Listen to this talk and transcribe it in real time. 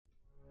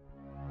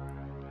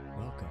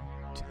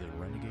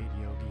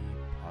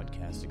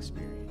podcast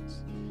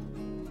experience.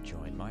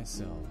 Join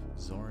myself,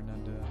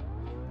 Zorananda,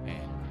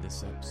 and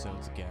this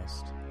episode's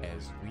guest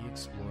as we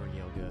explore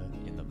yoga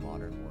in the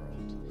modern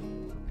world.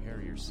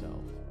 Prepare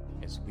yourself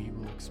as we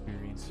will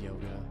experience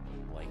yoga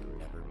like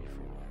never before.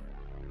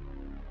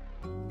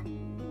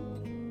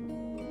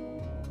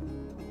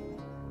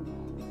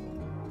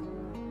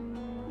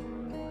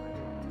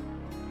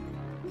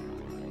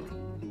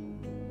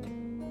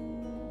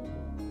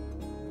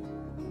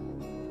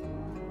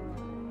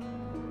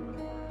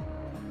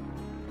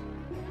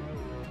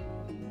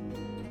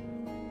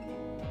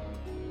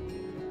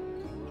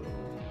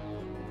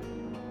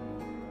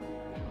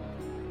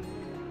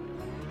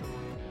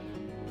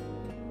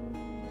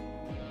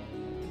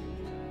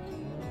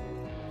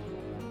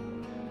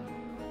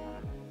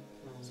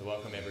 So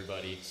welcome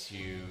everybody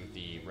to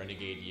the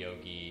Renegade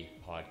Yogi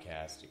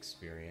podcast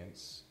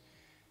experience.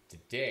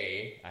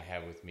 Today I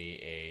have with me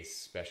a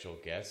special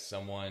guest,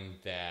 someone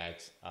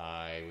that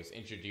I was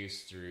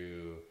introduced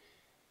through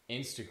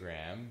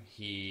Instagram.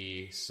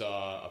 He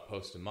saw a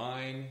post of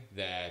mine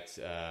that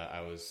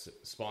I was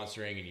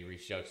sponsoring, and he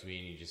reached out to me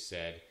and he just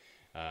said,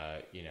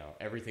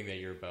 everything that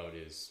you're about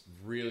is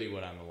really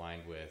what I'm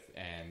aligned with.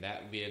 And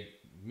that led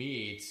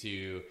me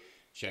to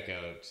check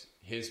out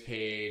his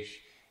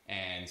page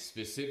and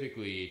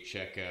specifically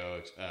check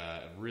out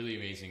a really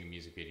amazing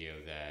music video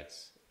that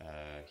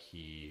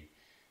he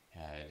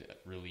had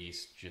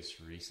released just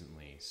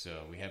recently.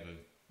 So we have a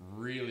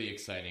really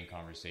exciting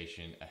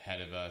conversation ahead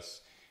of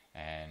us.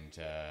 And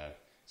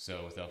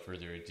so without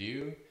further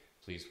ado,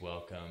 please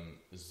welcome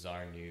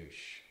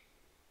Zarnoosh.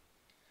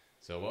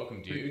 So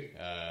welcome, dude.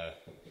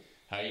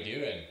 How you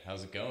doing?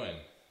 How's it going?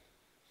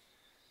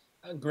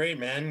 Great,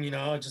 man.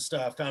 I just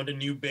found a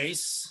new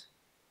base.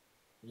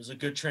 It was a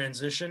good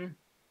transition.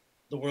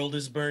 The world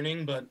is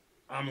burning, but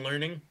I'm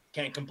learning.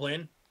 Can't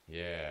complain.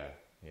 Yeah.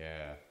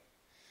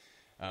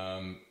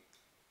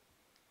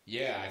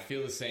 I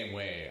feel the same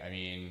way. I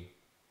mean,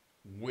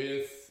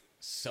 with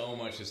so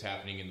much that's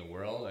happening in the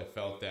world, I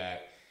felt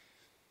that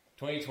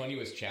 2020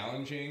 was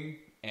challenging,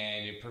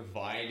 and it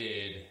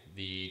provided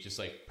the just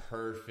like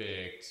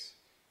perfect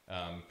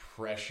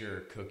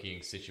pressure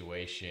cooking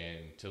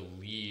situation to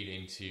lead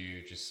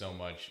into just so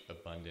much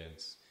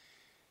abundance.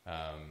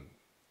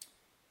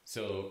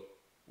 So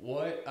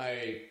what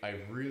I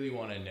really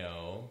want to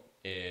know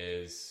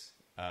is,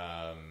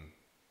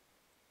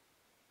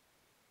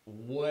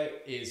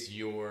 what is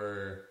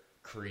your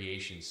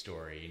creation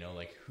story?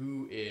 Like,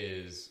 who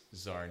is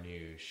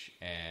Zarnoosh,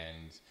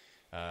 and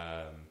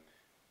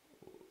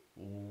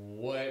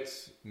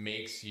what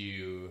makes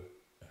you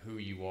who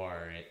you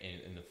are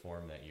in the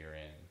form that you're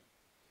in?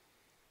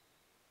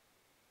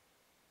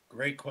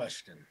 Great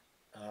question.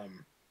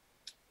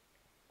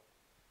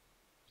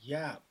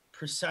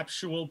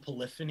 Perceptual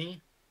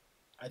polyphony,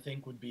 I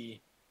think, would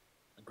be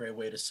a great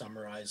way to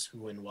summarize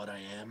who and what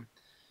I am.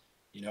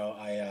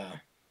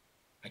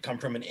 I come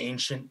from an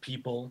ancient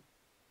people.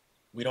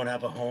 We don't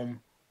have a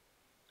home.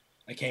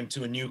 I came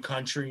to a new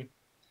country,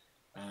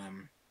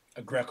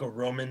 a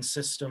Greco-Roman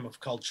system of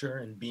culture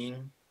and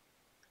being.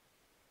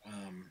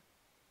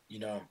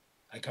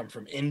 I come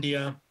from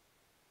India,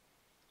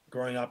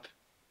 growing up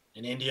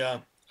in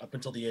India up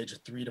until the age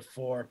of 3 to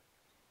 4.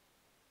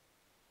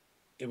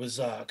 It was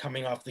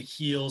coming off the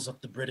heels of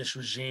the British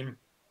regime.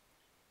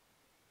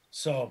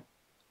 So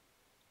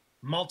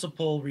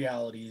multiple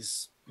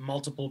realities,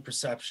 multiple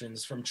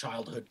perceptions from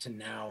childhood to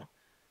now,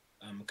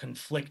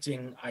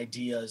 conflicting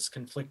ideas,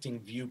 conflicting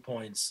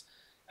viewpoints,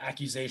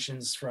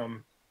 accusations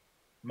from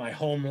my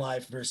home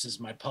life versus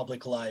my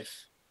public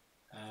life.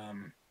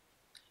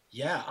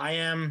 I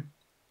am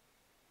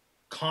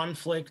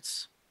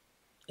conflict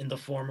in the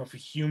form of a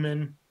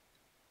human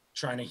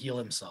trying to heal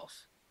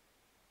himself.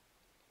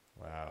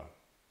 Wow.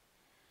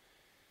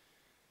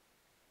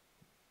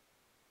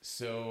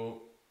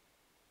 So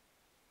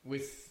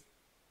with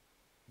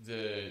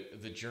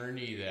the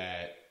journey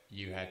that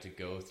you had to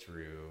go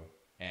through,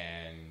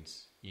 and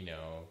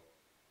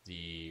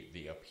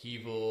the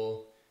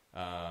upheaval, the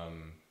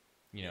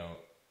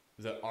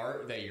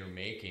art that you're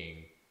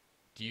making,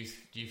 do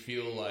you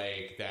feel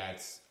like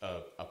that's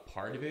a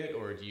part of it,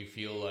 or do you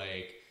feel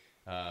like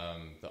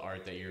the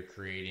art that you're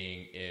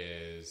creating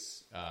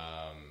is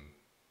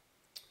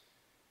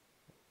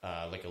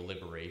like a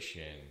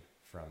liberation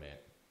from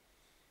it?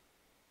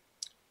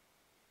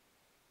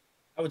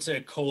 I would say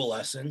a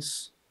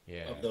coalescence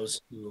of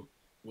those two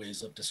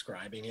ways of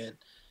describing it.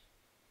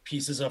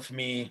 Pieces of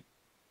me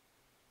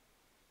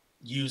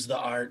use the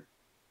art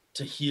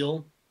to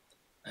heal,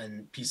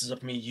 and pieces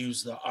of me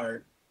use the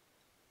art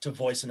to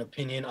voice an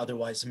opinion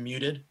otherwise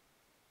muted.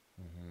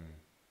 Mm-hmm.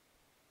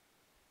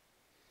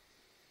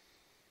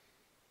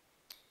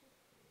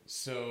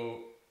 So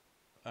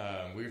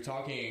we were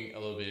talking a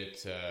little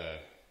bit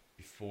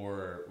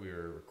before we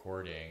were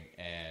recording,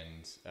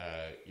 and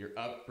your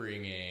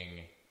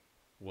upbringing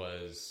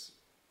was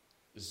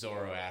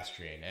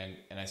Zoroastrian,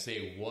 and I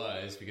say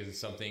was because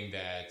it's something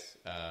that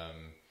I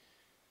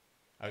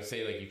would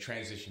say like you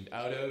transitioned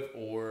out of,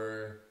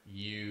 or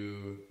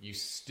you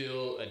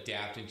still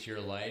adapt into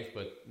your life,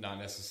 but not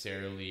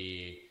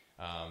necessarily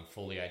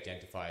fully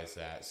identify as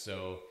that.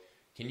 So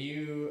can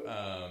you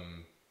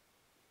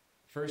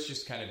first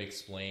just kind of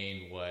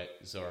explain what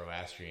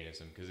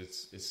Zoroastrianism, because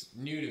it's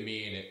new to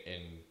me,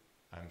 and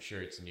I'm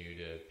sure it's new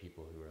to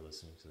people who are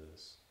listening to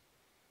this.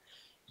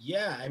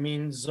 Yeah, I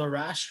mean,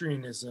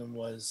 Zoroastrianism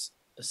was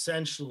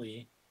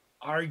essentially,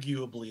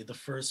 arguably, the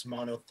first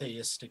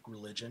monotheistic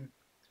religion.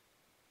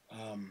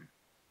 Um,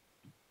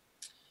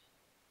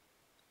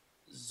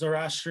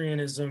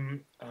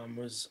 Zoroastrianism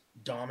was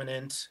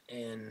dominant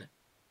in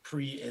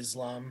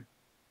pre-Islam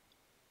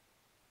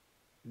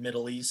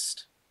Middle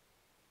East.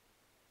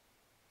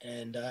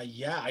 And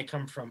yeah, I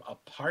come from a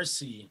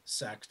Parsi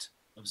sect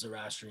of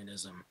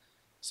Zoroastrianism.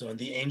 So in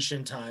the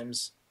ancient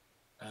times,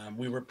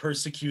 we were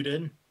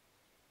persecuted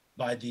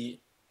by the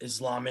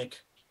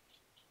Islamic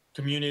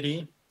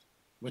community,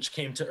 which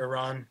came to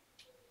Iran.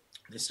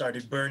 They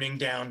started burning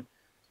down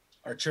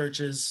our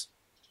churches.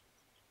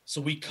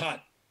 So we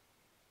cut.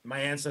 My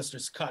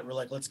ancestors cut. We're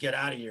like, let's get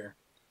out of here.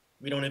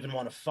 We don't even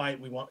want to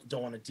fight.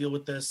 Don't want to deal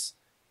with this.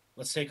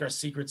 Let's take our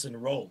secrets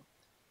and roll.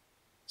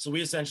 So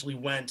we essentially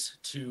went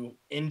to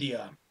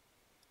India.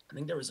 I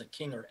think there was a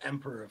king or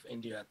emperor of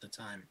India at the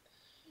time.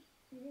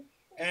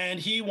 And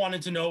he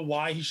wanted to know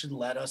why he should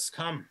let us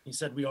come. He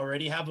said, we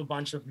already have a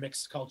bunch of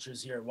mixed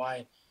cultures here.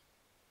 Why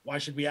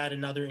should we add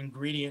another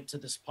ingredient to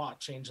this pot,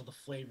 change the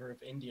flavor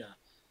of India?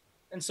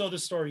 And so the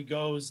story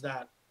goes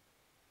that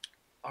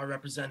our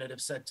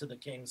representative said to the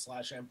king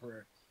 /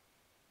 emperor,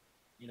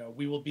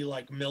 we will be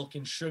like milk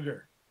and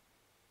sugar.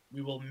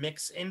 We will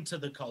mix into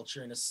the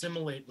culture and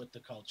assimilate with the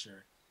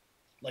culture.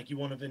 Like you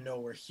won't even know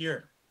we're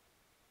here.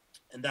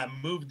 And that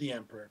moved the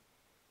emperor,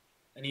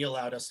 and he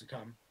allowed us to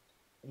come.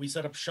 We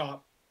set up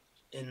shop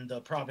in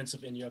the province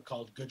of India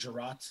called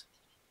Gujarat,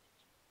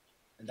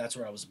 and that's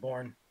where I was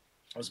born.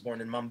 I was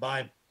born in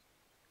Mumbai.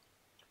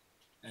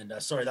 And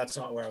sorry, that's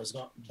not where I was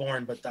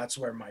born, but that's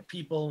where my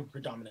people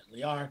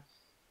predominantly are,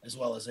 as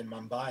well as in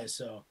Mumbai.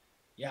 So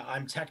yeah, I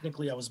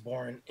was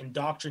born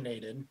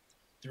indoctrinated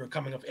through a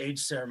coming of age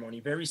ceremony,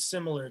 very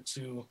similar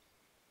to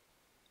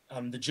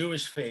the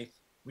Jewish faith.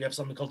 We have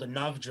something called a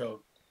navjot.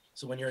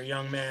 So when you're a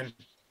young man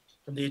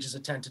from the ages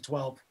of 10 to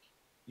 12,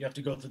 you have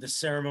to go through this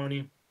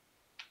ceremony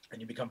and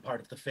you become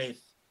part of the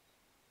faith.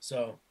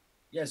 So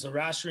yeah,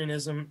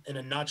 Zoroastrianism in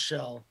a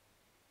nutshell: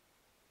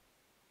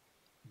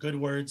 good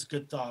words,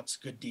 good thoughts,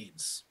 good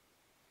deeds.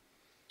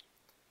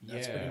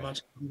 That's pretty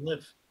much how we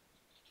live.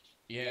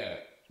 Yeah.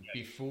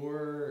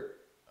 Before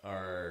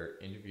our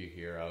interview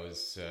here, I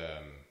was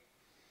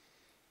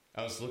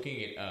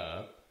looking it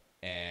up,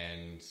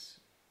 and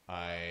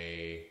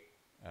I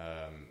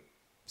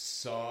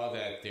saw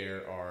that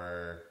there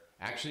are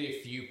actually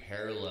a few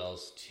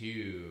parallels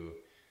to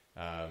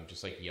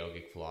just like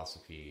yogic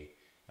philosophy,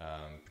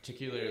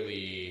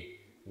 particularly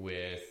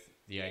with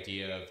the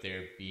idea of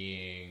there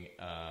being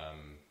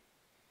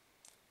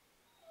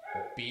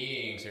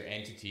beings or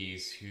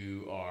entities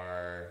who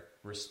are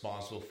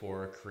responsible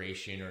for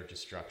creation or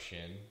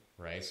destruction,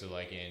 right? So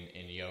like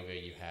in yoga,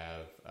 you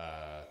have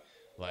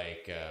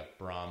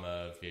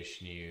Brahma,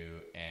 Vishnu,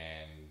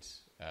 and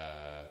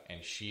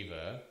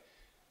Shiva,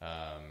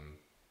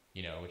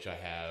 which I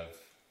have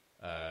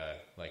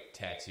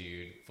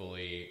tattooed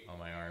fully on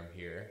my arm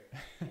here.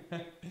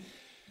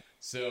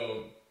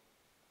 So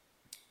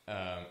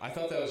I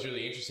thought that was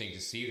really interesting to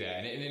see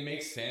that, and it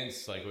makes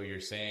sense, like what you're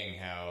saying,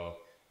 how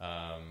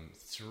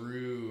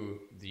through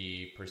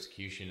the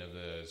persecution of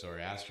the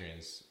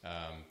Zoroastrians,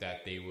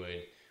 that they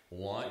would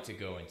want to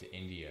go into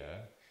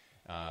India,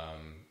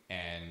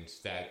 and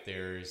that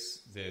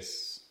there's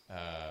this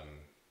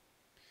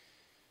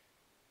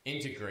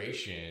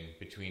integration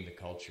between the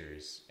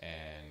cultures.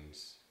 And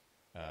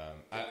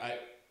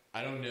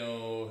I don't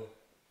know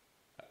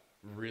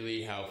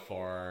really how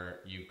far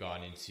you've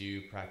gone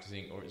into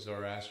practicing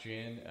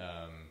Zoroastrian.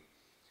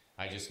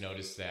 I just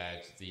noticed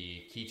that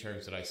the key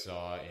terms that I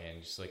saw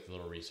and just like the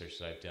little research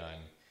that I've done,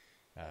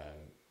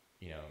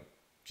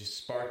 just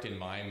sparked in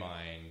my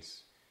mind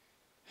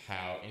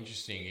how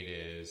interesting it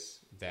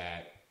is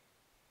that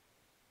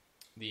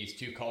these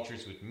two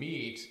cultures would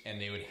meet and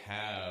they would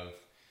have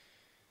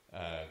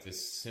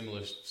this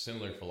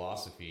similar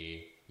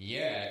philosophy,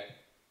 yet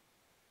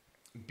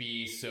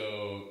be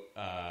so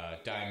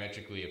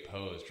diametrically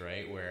opposed,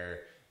 right?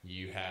 Where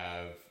you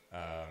have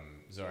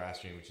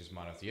Zoroastrian, which is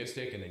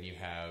monotheistic, and then you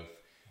have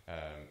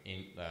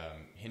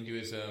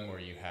Hinduism, or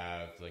you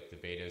have like the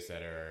Vedas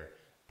that are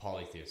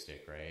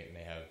polytheistic, right? And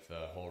they have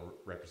a whole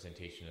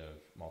representation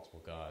of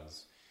multiple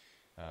gods.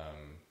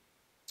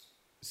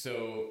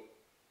 So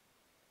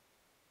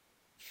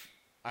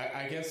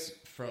I guess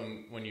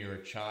from when you were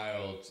a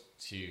child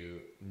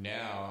to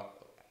now,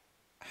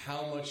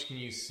 how much can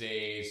you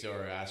say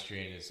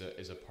Zoroastrian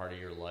is a part of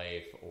your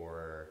life,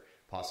 or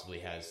possibly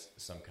has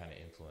some kind of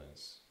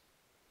influence?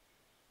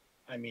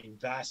 I mean,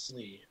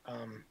 vastly.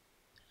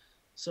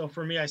 So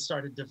for me, I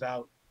started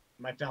devout.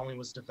 My family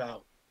was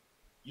devout.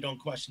 You don't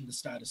question the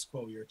status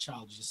quo. You're a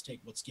child. You just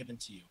take what's given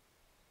to you.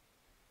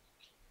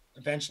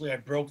 Eventually, I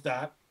broke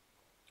that.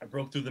 I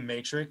broke through the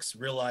matrix,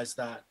 realized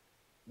that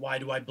why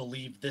do I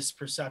believe this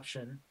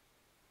perception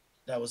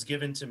that was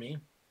given to me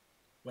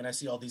when I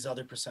see all these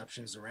other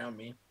perceptions around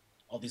me,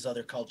 all these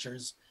other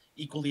cultures,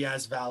 equally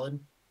as valid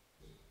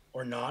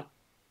or not.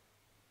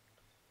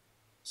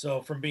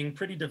 So from being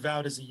pretty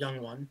devout as a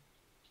young one,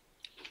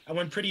 I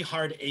went pretty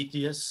hard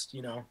atheist,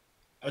 you know.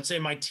 I would say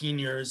my teen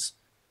years,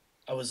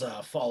 I was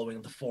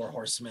following the Four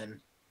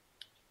Horsemen,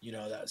 you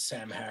know, that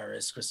Sam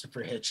Harris,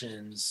 Christopher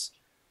Hitchens,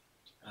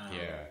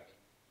 Yeah.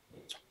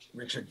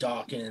 Richard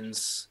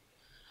Dawkins,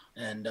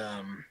 and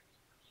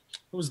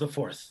who was the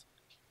fourth?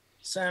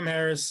 Sam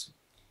Harris,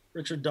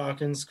 Richard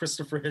Dawkins,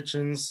 Christopher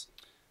Hitchens.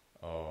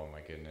 Oh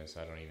my goodness,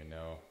 I don't even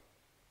know.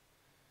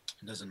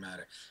 It doesn't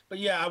matter. But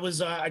yeah,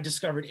 I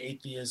discovered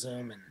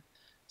atheism and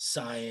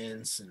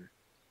science, and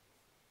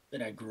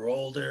then I grew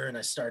older and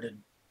I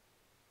started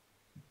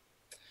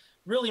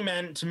really,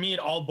 man, to me, it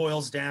all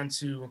boils down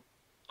to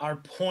our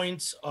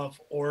point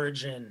of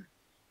origin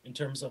in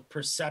terms of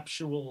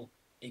perceptual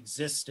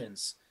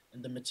existence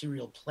in the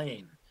material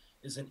plane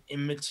is an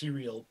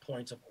immaterial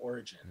point of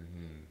origin.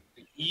 Mm-hmm.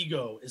 The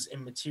ego is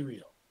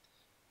immaterial.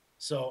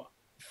 So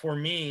for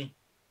me,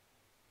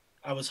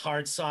 I was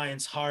hard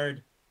science,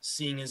 hard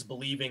seeing is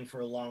believing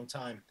for a long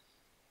time,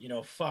 you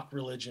know, fuck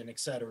religion,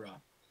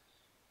 etc.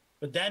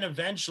 But then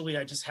eventually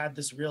I just had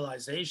this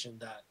realization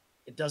that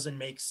it doesn't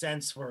make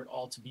sense for it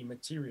all to be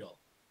material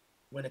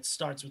when it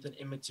starts with an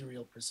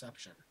immaterial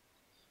perception,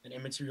 an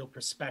immaterial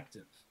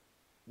perspective.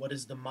 What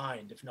is the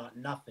mind if not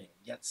nothing,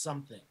 yet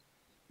something?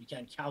 You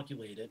can't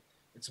calculate it.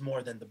 It's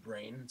more than the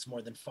brain. It's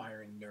more than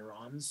firing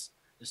neurons.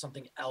 There's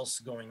something else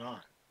going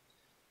on.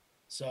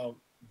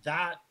 So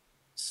that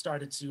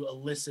started to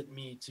elicit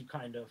me to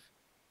kind of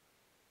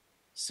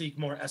seek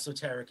more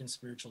esoteric and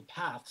spiritual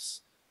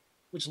paths,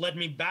 which led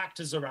me back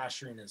to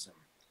Zoroastrianism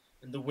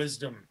and the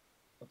wisdom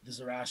of the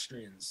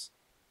Zoroastrians.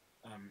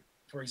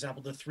 For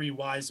example, the three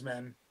wise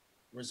men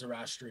were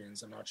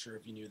Zoroastrians. I'm not sure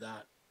if you knew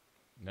that.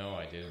 No,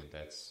 I didn't.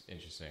 That's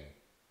interesting.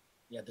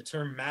 Yeah, the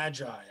term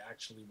magi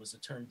actually was a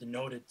term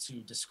denoted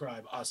to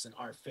describe us and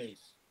our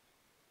faith.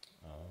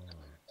 Oh.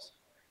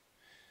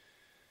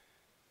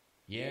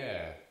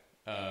 Yeah.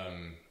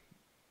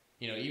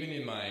 You know, even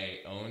in my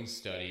own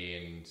study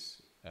and,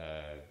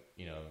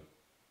 you know,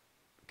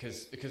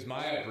 because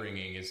my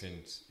upbringing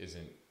isn't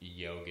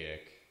yogic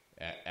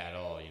at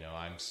all. You know,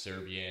 I'm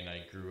Serbian.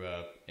 I grew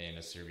up in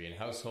a Serbian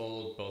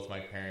household. Both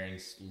my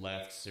parents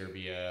left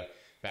Serbia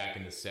back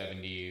in the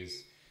 70s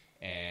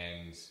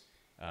and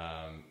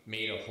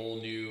made a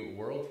whole new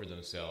world for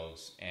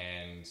themselves.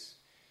 And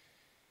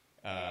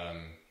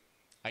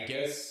I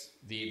guess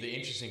the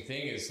interesting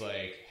thing is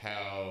like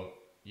how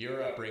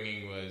your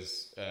upbringing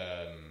was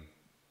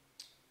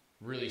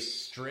really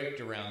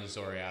strict around the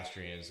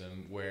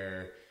Zoroastrianism,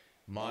 where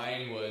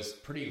mine was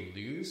pretty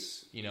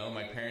loose. You know,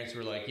 my parents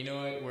were like, you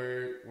know what,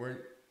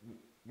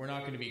 we're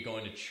not going to be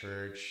going to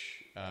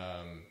church,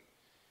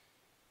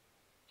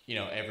 you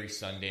know, every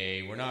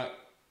Sunday. We're not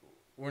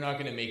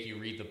going to make you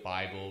read the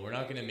Bible. We're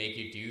not going to make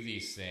you do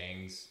these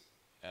things.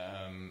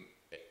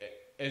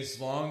 As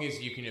long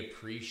as you can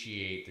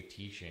appreciate the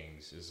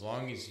teachings, as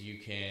long as you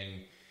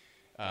can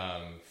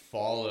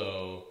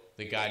follow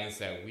the guidance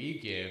that we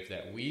give,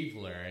 that we've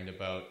learned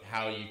about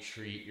how you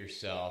treat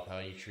yourself, how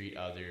you treat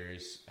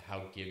others,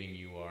 how giving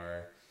you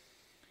are.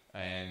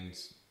 And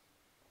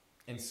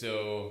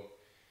so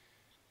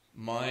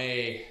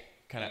my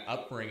kind of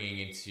upbringing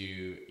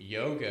into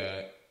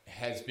yoga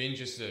has been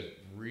just a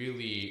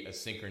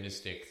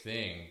synchronistic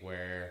thing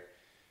where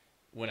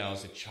when I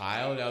was a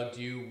child, I would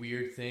do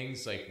weird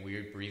things like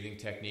weird breathing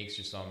techniques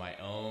just on my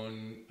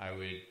own. I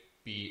would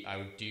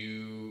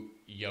do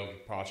yoga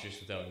postures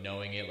without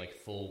knowing it, like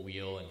full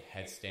wheel and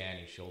headstand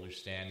and shoulder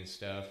stand and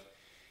stuff.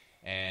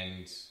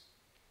 And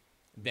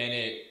then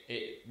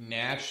it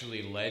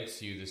naturally led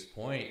to this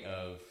point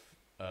of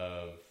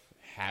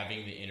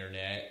having the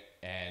internet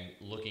and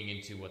looking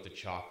into what the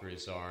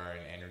chakras are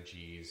and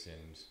energies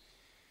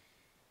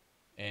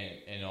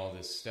and all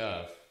this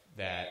stuff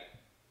that,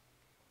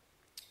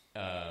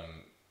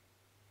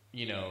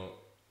 you know,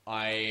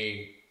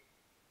 I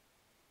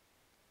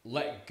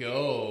let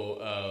go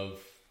of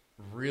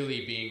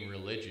really being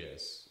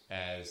religious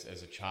as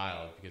a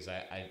child because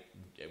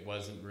it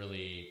wasn't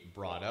really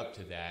brought up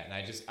to that. And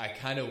I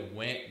kind of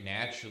went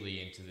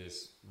naturally into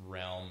this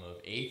realm of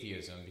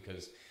atheism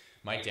because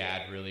my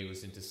dad really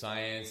was into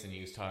science and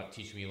he was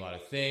teaching me a lot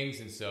of things.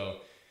 And so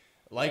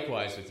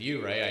likewise with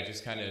you, right? I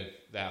just kind of,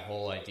 that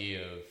whole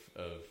idea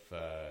of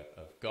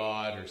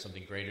God or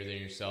something greater than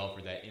yourself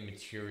or that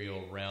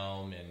immaterial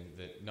realm and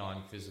the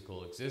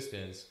non-physical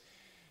existence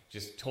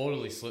just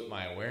totally slipped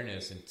my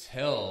awareness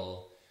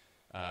until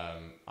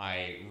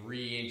I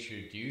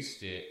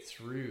reintroduced it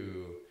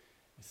through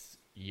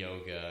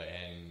yoga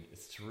and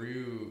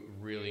through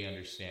really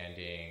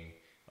understanding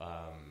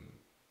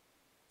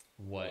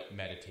what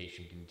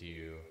meditation can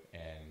do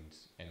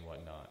and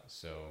whatnot.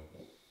 So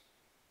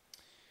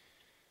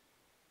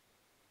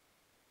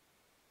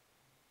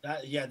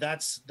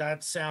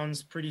that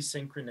sounds pretty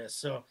synchronous.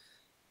 So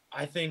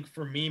I think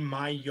for me,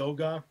 my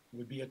yoga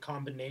would be a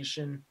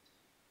combination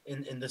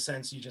in the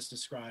sense you just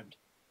described.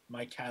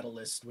 My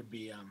catalyst would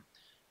be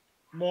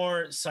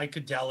more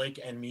psychedelic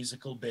and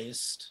musical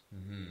based.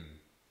 Mm-hmm.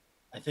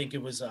 I think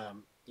it was,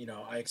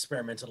 I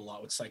experimented a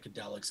lot with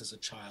psychedelics as a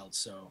child.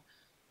 So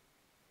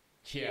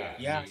Yeah,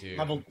 yeah, me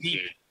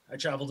too. I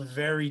traveled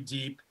very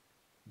deep,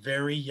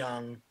 very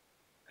young.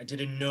 I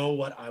didn't know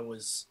what I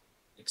was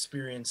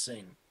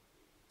experiencing.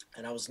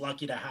 And I was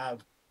lucky to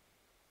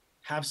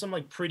have some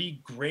like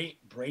pretty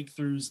great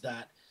breakthroughs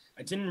that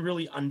I didn't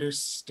really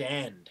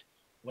understand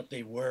what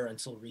they were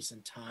until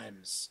recent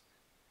times.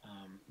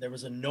 There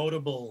was a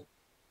notable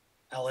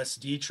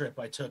LSD trip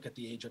I took at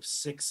the age of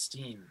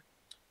 16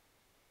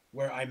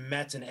 where I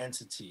met an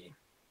entity,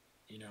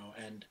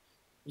 and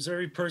it was a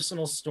very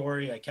personal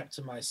story I kept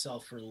to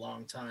myself for a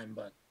long time.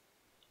 But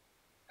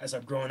as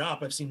I've grown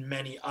up, I've seen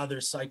many other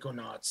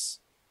psychonauts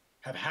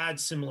have had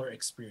similar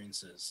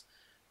experiences,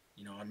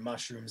 on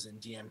mushrooms and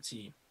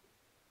DMT.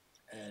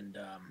 And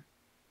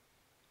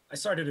I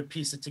started to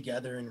piece it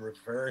together in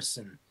reverse.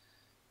 And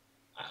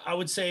I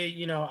would say,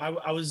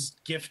 I was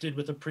gifted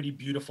with a pretty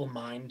beautiful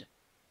mind,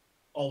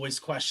 always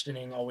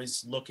questioning,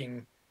 always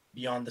looking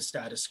beyond the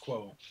status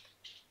quo.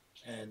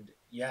 And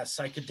yeah,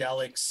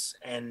 psychedelics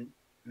and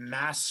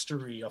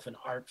mastery of an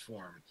art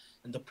form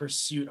and the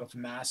pursuit of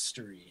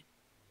mastery,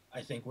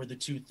 I think, were the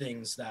two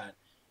things that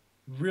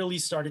really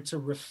started to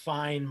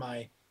refine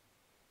my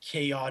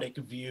chaotic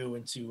view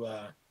into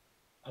a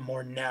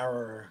more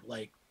narrower,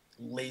 like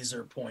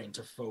laser point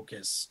of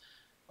focus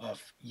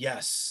of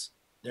yes,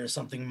 there's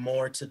something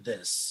more to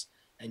this,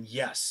 and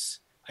yes,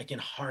 I can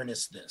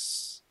harness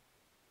this.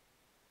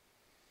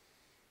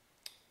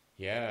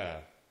 Yeah,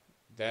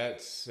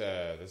 that's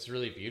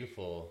really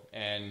beautiful,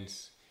 and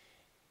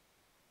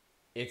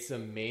it's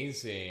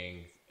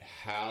amazing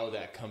how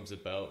that comes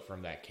about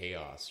from that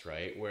chaos,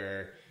 right?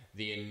 Where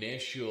the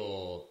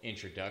initial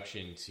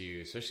introduction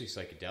to, especially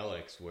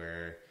psychedelics,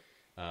 where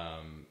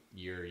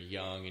you're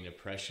young and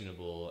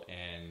impressionable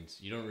and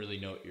you don't really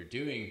know what you're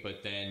doing,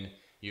 but then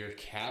you're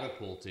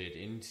catapulted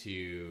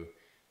into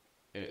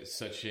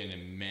such an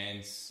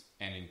immense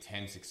and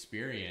intense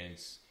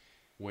experience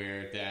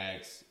where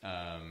that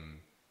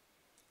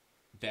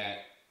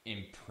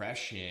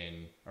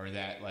impression, or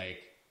that like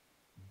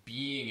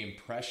being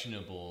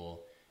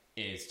impressionable,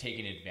 is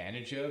taken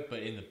advantage of, but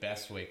in the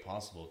best way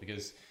possible.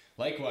 Because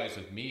likewise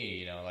with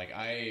me, like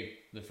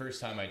the first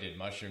time I did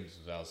mushrooms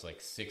was I was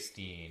like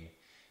 16,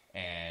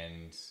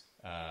 and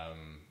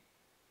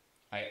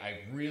I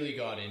really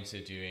got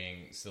into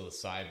doing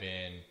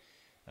psilocybin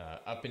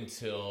up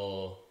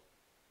until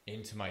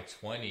into my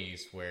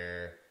 20s,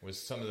 where was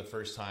some of the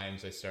first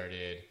times I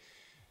started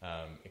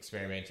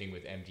experimenting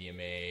with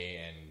MDMA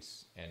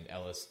and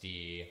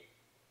LSD,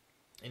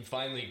 and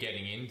finally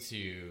getting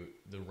into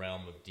the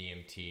realm of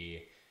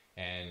DMT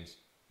and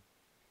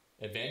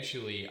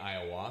eventually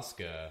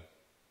ayahuasca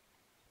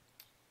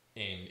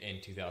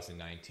in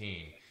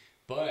 2019.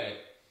 But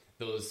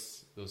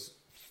those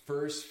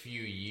first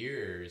few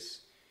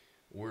years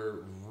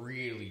were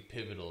really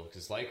pivotal,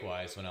 because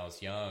likewise when I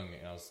was young,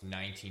 I was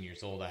 19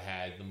 years old, I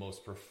had the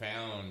most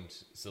profound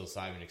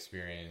psilocybin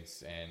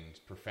experience and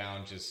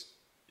profound just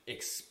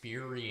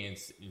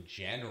experience in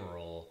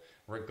general,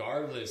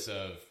 regardless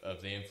of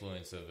the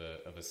influence of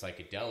a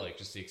psychedelic.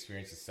 Just the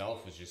experience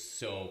itself was just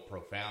so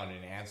profound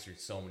and answered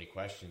so many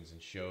questions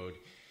and showed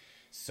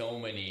so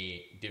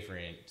many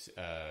different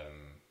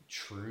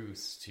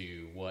truths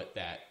to what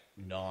that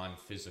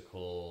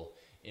non-physical,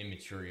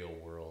 immaterial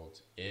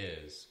world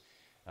is.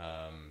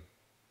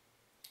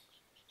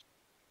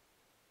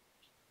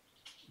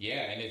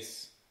 Yeah, and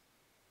it's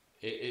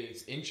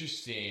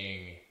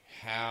interesting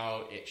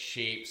how it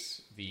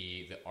shapes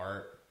the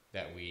art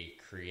that we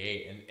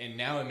create, and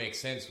now it makes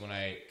sense when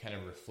I kind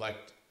of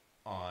reflect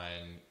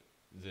on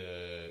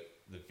the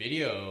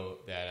video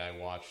that I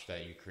watched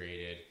that you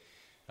created.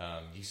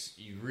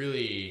 You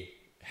really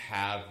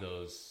have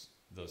those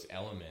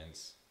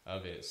elements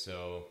of it.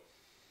 So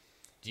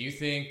do you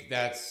think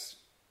that's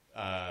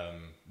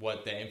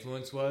what the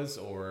influence was,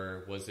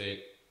 or was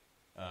it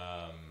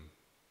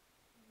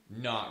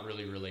not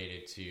really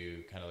related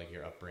to kind of like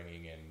your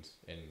upbringing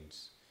and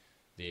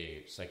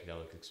the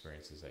psychedelic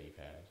experiences that you've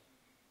had?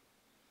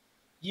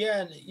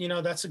 Yeah,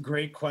 that's a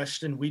great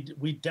question.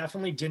 We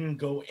definitely didn't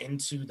go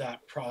into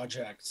that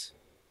project.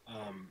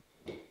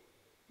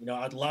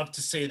 I'd love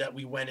to say that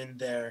we went in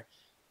there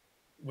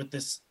with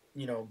this,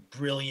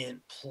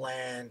 brilliant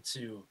plan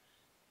to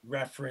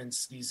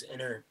reference these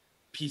inner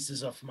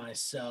pieces of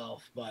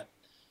myself, but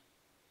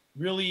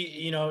really,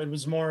 it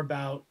was more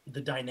about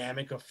the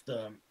dynamic of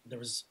there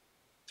was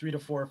 3 to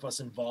 4 of us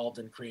involved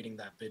in creating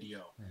that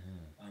video.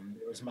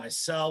 There was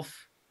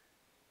myself,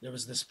 there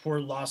was this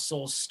poor lost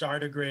soul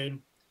starter grade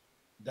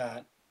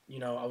that,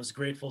 I was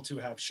grateful to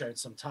have shared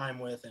some time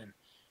with and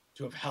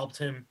to have helped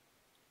him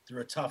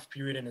through a tough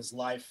period in his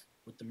life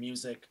with the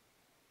music.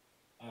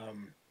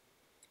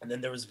 And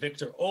then there was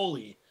Victor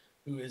Oli,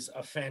 who is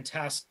a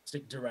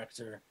fantastic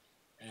director,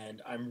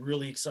 and I'm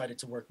really excited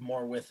to work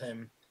more with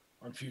him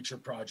on future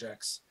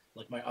projects.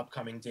 like my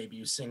upcoming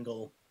debut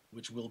single,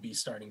 which we'll be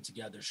starting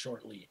together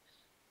shortly.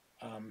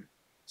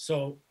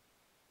 So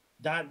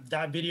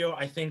that video,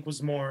 I think,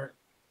 was more.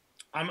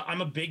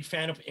 I'm a big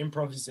fan of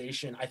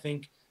improvisation. I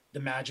think the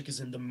magic is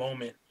in the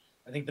moment.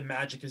 I think the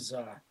magic is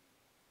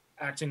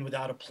acting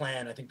without a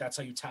plan. I think that's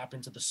how you tap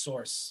into the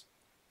source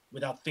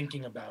without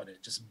thinking about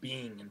it, just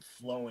being and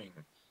flowing.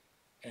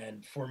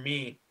 And for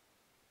me,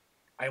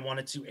 I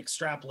wanted to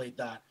extrapolate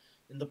that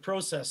in the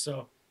process.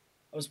 So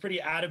I was pretty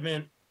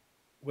adamant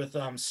with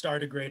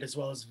Stardegrade as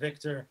well as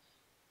Victor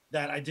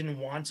that I didn't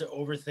want to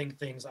overthink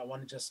things. I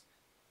wanted just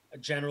a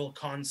general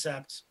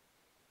concept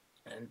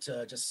and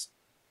to just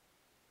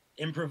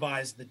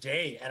improvise the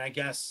day. And I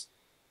guess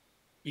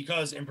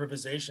because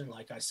improvisation,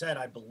 like I said,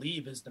 I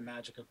believe is the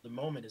magic of the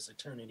moment, is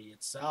eternity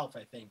itself.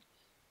 I think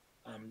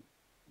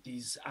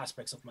these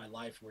aspects of my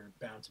life were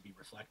bound to be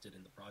reflected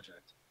in the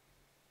project.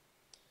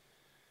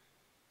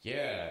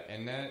 Yeah,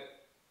 and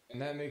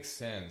that makes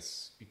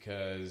sense,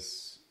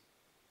 because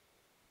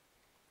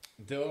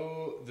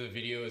though the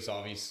video is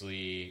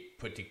obviously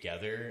put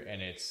together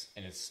and it's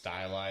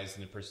stylized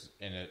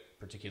in a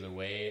particular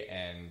way,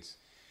 and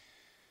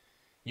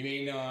you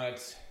may not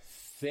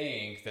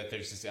think that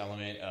there's this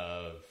element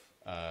of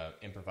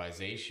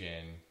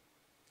improvisation,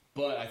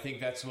 but I think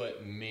that's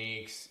what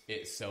makes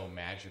it so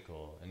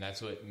magical, and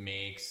that's what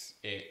makes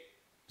it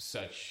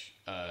such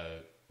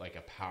a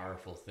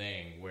powerful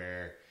thing,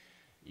 where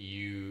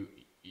you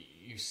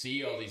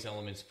see all these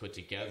elements put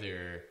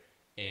together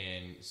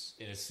in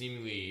a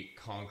seemingly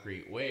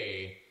concrete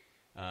way,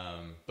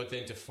 but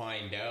then to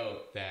find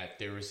out that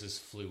there was this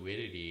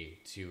fluidity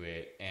to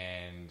it,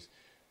 and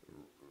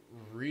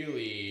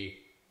really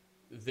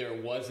there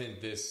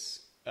wasn't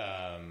this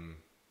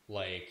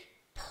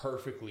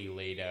perfectly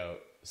laid out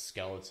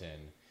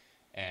skeleton.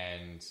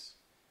 And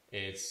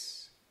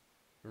it's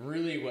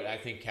really what I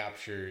think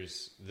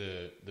captures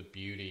the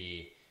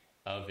beauty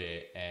of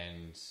it.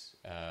 And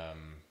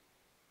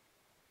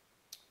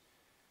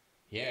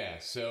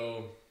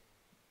so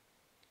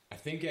I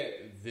think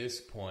at this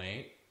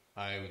point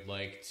I would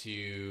like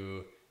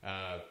to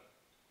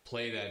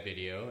play that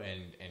video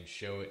and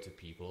show it to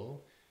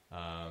people.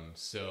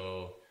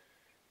 So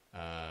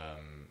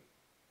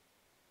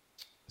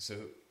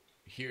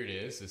here it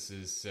is. This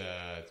is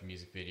the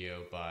music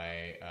video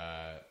by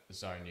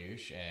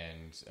Zarnoosh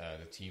and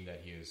the team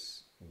that he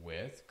was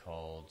with,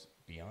 called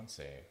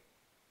Beyonce.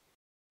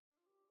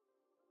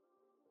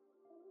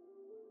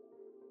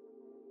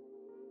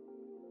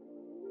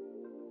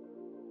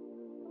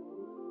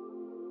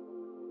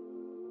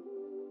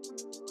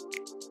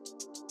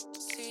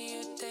 See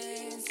you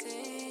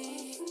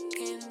dancing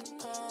in the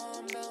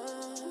palm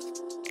of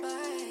my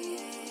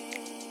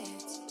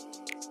hands.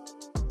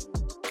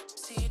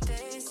 See you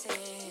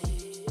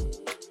dancing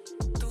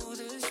through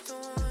the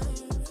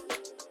storm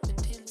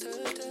until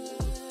the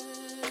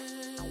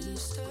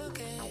dust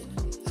again.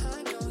 I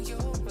know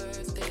you're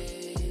worth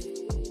it.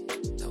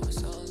 That was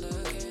all a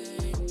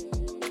game.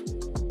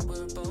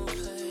 We're both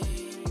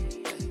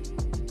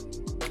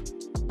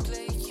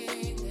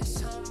playing this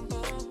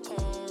humble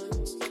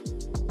pawns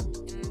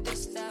in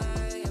this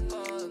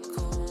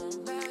diabolical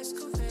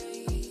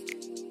masquerade.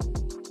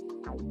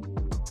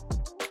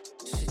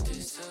 She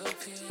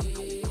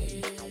disappears.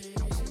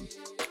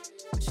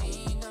 She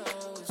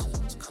knows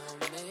what's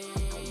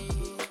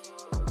coming.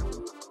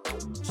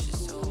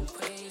 She's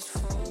always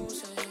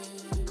frozen.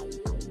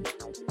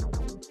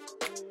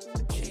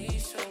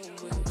 She's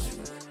always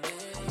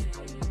running.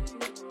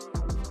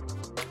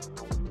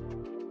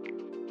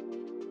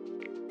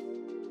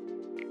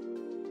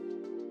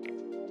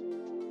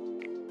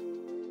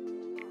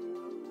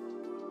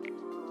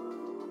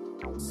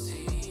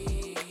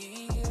 See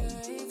her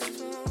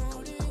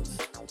exploding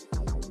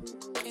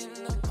in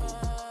the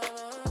palm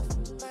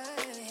of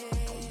my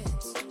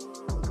hands.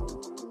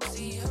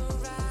 See her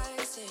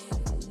rising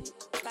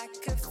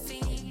like a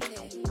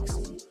phoenix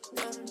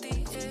from the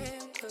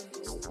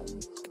embers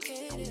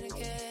again and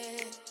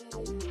again.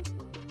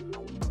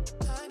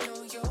 I know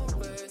you're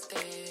worth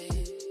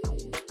it.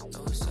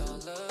 Though it's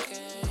all a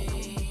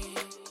game.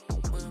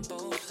 We're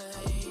both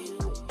playing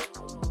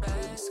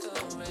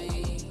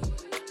masquerade.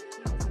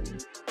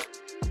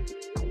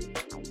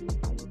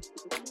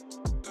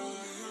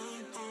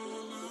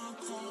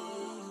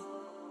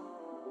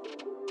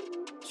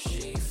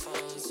 She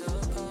falls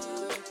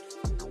apart,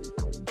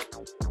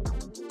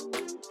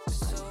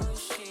 so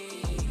she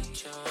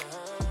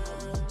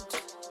jumped,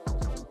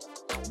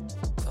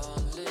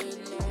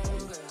 falling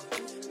longer,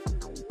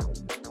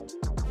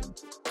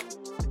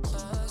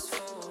 lost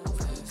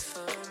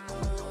forevermore.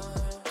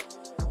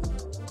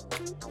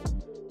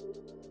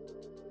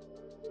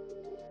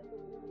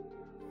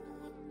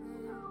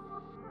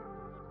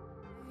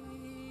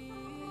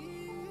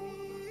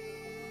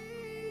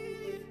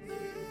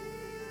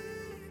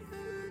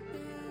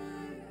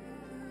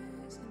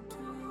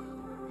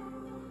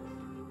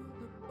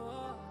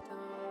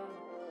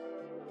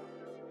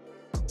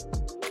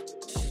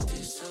 She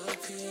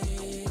disappears.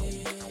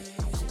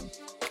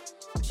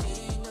 She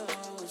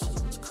knows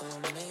what's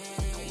coming.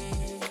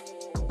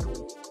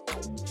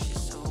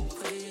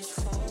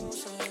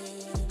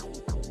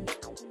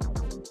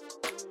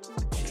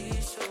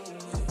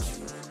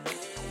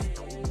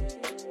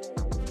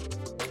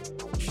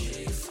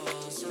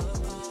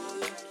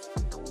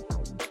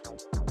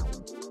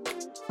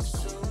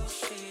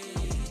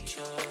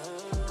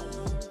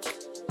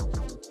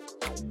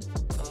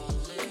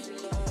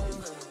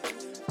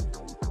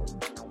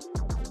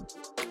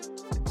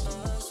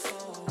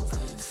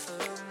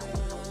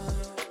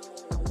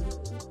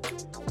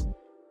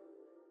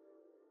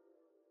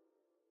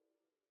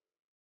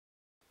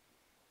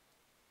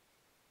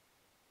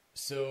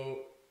 So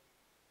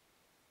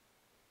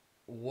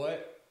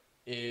what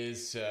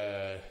is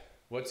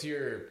what's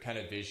your kind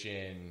of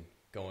vision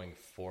going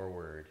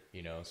forward?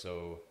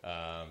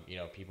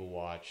 People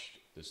watched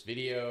this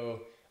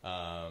video,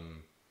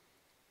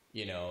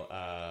 you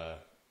know,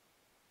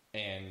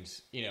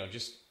 and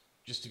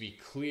just to be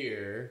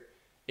clear,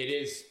 it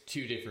is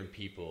two different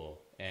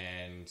people,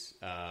 and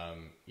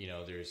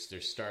there's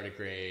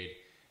Startigrade,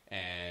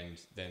 and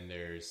then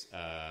there's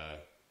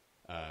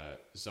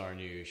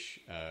Zarnoosh,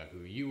 who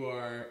you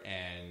are,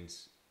 and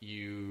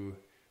you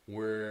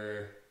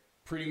were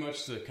pretty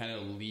much the kind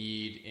of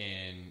lead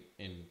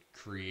in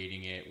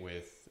creating it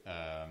with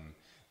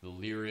the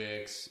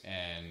lyrics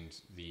and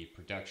the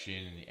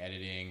production and the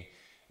editing,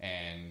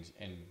 and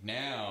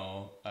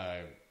now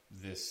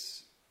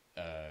this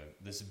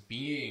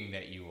being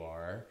that you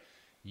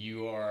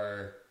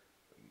are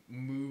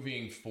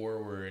moving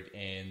forward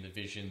in the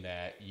vision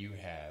that you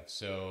have.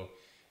 So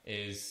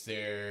is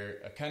there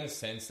a kind of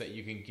sense that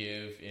you can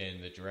give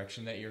in the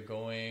direction that you're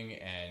going,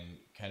 and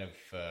kind of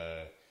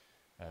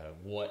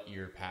what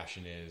your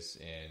passion is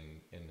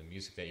in the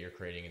music that you're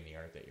creating and the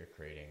art that you're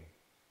creating?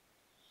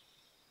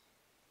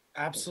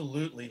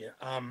 Absolutely.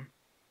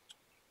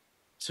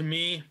 To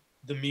me,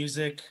 the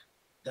music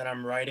that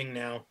I'm writing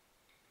now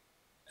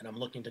and I'm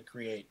looking to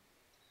create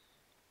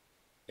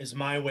is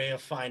my way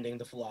of finding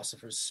the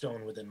philosopher's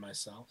stone within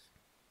myself,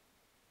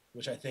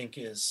 which I think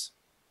is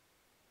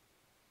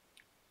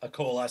a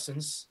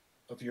coalescence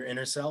of your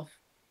inner self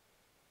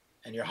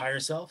and your higher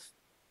self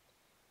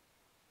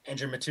and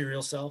your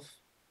material self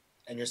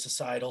and your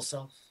societal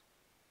self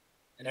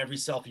and every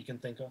self you can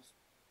think of.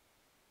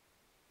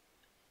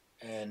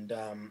 And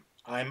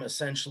I'm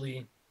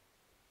essentially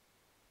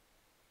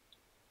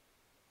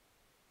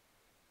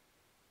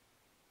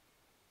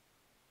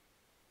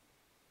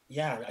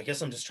I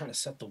guess I'm just trying to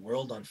set the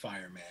world on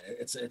fire, man.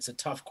 It's a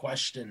tough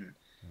question.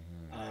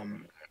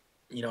 Um,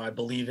 I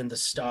believe in the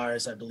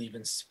stars, I believe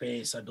in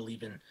space, I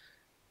believe in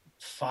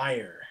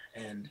fire,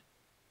 and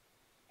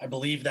I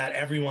believe that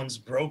everyone's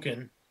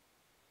broken.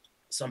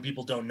 Some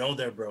people don't know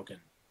they're broken.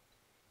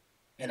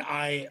 And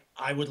I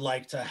would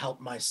like to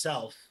help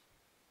myself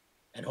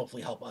and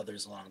hopefully help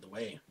others along the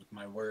way with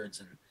my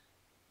words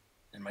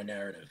and my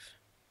narrative.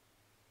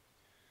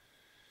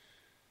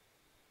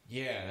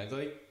 Yeah, I'd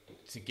like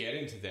to get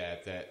into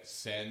that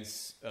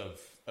sense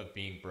of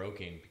being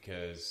broken,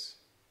 because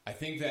I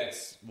think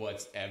that's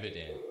what's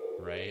evident,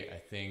 right? I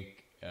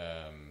think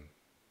I'm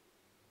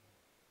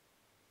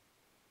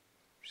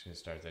just gonna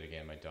start that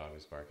again. My dog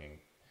is barking.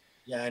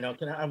 Yeah, I know.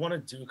 I want to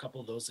do a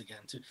couple of those again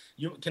too.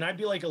 Can I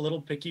be like a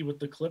little picky with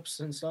the clips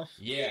and stuff?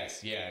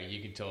 Yes, yeah,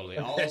 you can totally.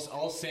 Okay.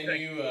 I'll send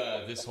you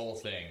this whole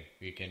thing.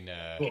 We can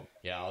Cool.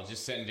 yeah, I'll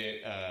just send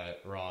it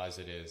raw as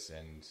it is,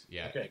 and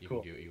yeah, Okay, you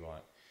cool. can do what you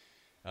want.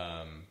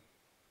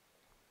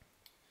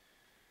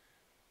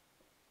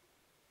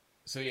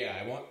 So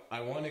yeah,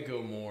 I want to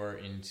go more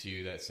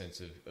into that sense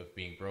of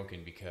being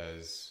broken,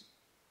 because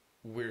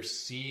we're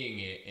seeing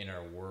it in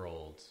our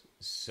world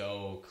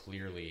so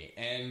clearly.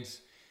 And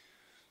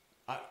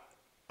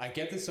I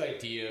get this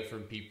idea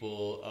from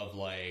people of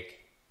like,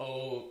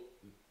 oh,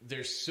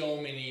 there's so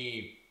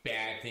many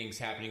bad things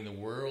happening, the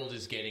world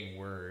is getting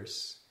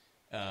worse.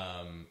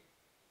 And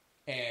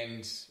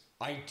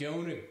I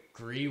don't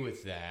agree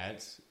with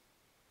that,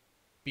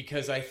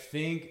 because I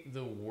think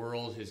the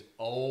world has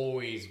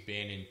always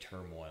been in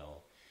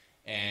turmoil.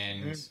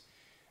 And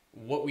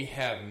what we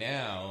have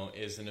now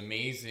is an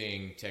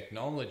amazing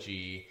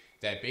technology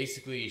that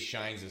basically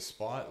shines a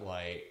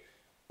spotlight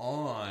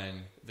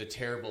on the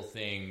terrible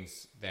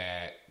things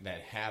that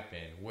happen.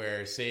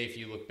 Where, say, if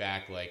you look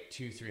back like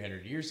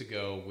 200-300 years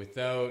ago,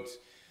 without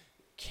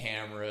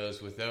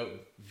cameras, without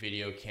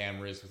video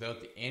cameras,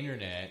 without the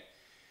internet,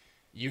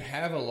 you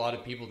have a lot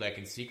of people that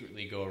can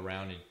secretly go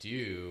around and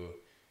do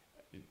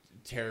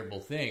terrible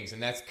things,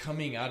 and that's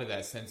coming out of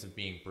that sense of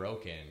being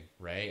broken,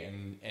 right?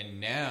 And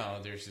now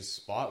there's this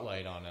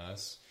spotlight on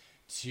us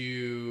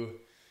to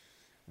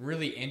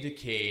really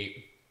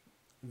indicate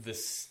the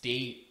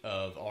state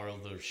of all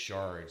of those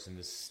shards and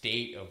the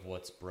state of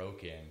what's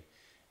broken.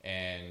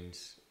 And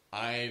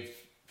I've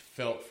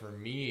felt, for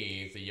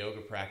me, the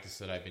yoga practice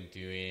that I've been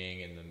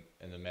doing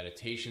and the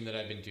meditation that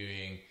I've been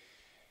doing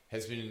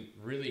has been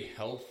really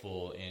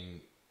helpful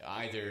in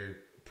either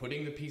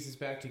putting the pieces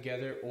back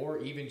together, or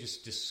even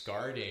just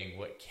discarding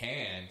what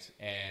can't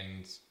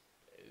and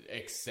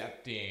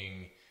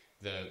accepting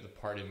the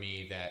part of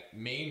me that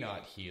may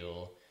not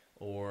heal,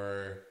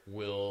 or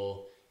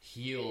will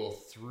heal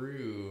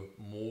through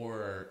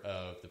more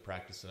of the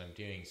practice that I'm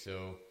doing.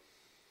 So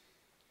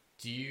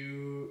do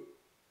you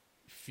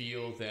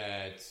feel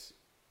that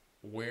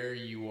where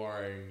you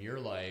are in your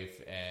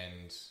life,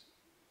 and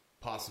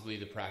possibly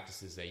the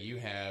practices that you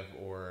have,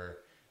 or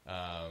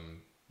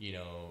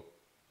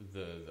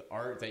the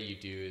art that you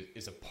do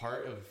is a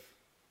part of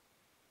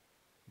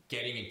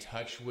getting in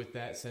touch with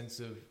that sense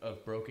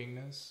of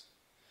brokenness?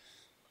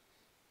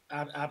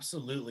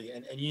 Absolutely.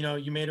 And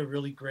you made a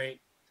really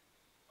great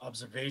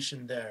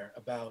observation there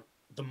about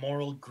the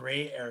moral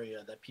gray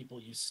area that people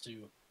used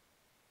to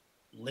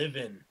live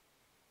in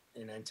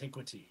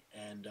antiquity.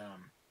 And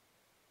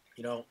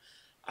you know,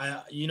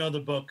 you know the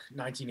book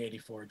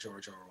 1984,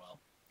 George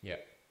Orwell. Yeah.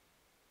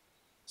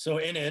 So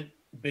in it,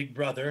 Big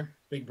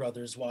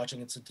Brother's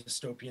watching. It's a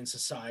dystopian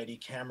society,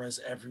 cameras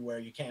everywhere.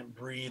 You can't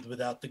breathe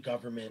without the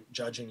government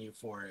judging you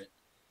for it.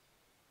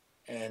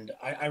 And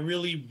I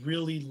really,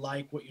 really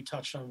like what you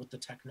touched on with the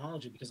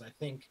technology, because I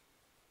think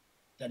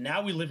that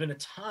now we live in a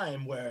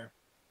time where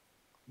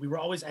we were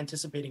always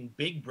anticipating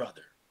Big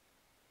Brother,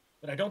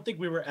 but I don't think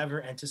we were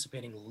ever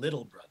anticipating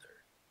Little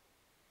Brother,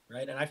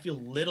 right? And I feel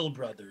Little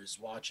Brother is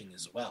watching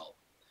as well.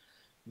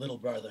 Little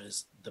Brother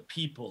is the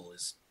people,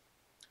 is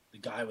the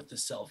guy with the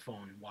cell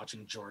phone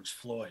watching George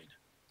Floyd.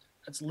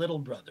 That's Little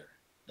Brother.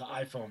 The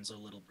iPhone's a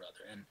Little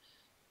Brother. And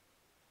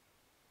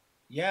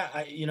yeah,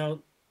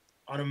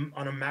 on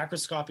a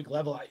macroscopic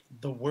level,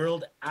 the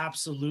world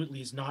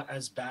absolutely is not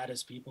as bad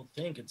as people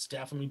think. It's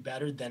definitely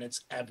better than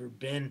it's ever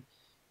been.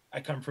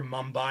 I come from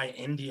Mumbai,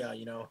 India,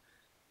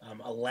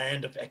 a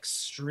land of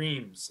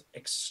extremes,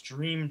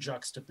 extreme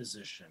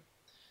juxtaposition.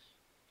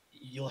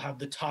 You'll have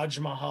the Taj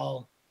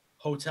Mahal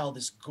Hotel,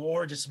 this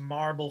gorgeous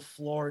marble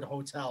floored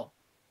hotel.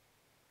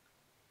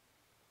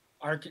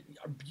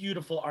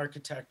 Beautiful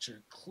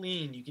architecture,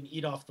 clean, you can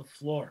eat off the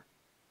floor.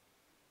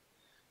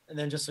 And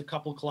then just a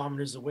couple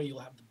kilometers away, you'll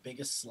have the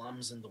biggest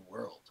slums in the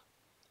world.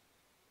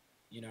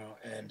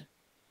 And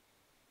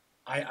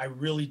I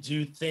really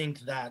do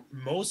think that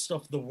most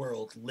of the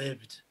world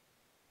lived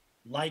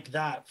like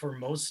that for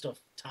most of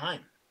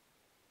time.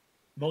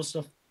 Most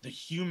of the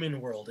human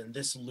world in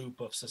this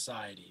loop of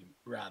society,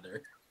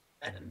 rather.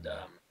 And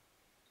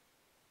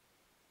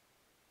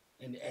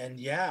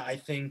yeah, I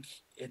think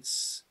it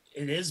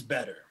is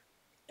better.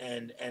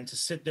 And to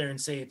sit there and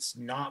say it's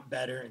not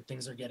better and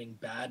things are getting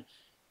bad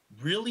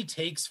really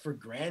takes for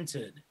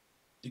granted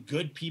the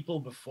good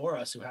people before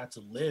us who had to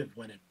live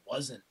when it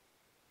wasn't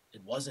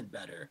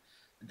better,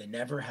 and they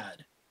never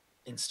had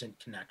instant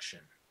connection.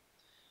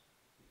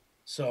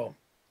 So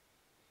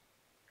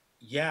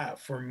yeah,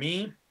 for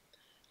me,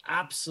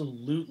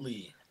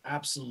 absolutely,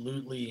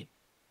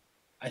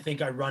 I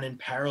think I run in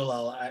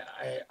parallel.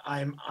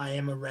 I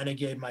am a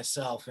renegade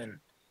myself, and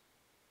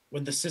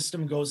when the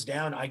system goes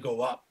down, I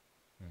go up.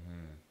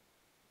 Mm-hmm.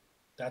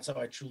 That's how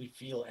I truly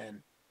feel.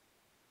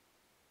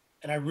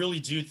 And I really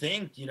do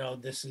think,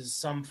 this is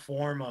some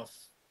form of,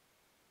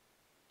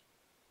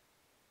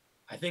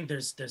 I think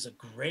there's a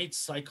great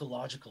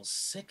psychological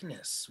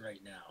sickness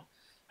right now.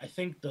 I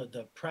think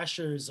the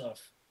pressures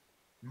of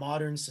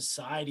modern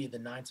society, the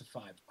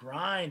 9-to-5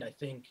 grind, I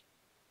think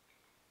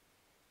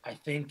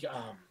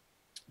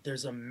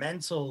there's a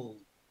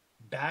mental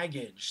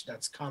baggage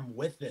that's come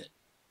with it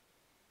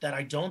that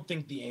I don't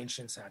think the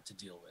ancients had to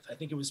deal with. I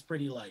think it was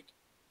pretty like,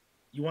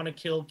 you want to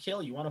kill,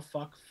 you want to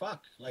fuck.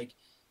 Like,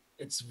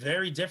 it's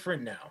very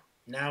different now.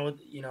 Now,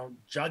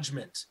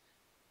 judgment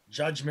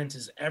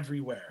is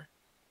everywhere.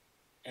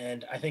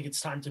 And I think it's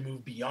time to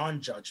move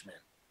beyond judgment.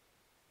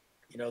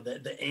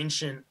 The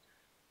ancient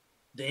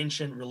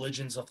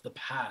religions of the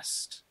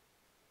past,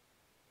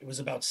 it was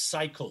about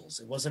cycles.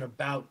 It wasn't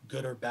about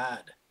good or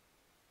bad.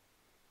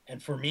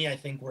 And for me, I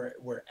think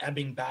we're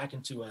ebbing back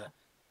into a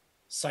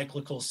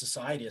cyclical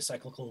society, a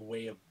cyclical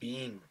way of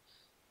being.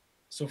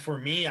 So for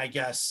me, I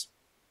guess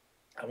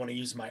I want to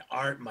use my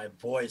art, my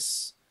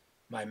voice,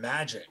 my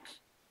magic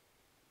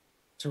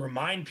to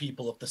remind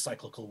people of the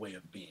cyclical way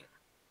of being.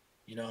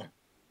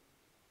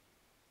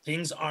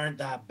 Things aren't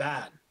that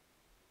bad.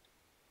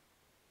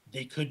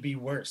 They could be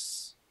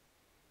worse.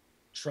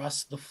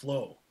 Trust the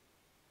flow.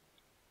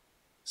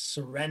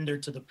 Surrender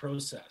to the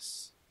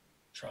process.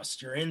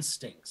 Trust your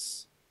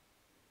instincts.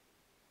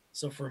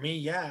 So for me,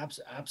 yeah,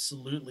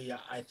 absolutely.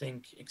 I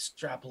think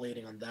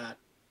extrapolating on that,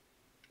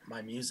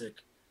 my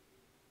music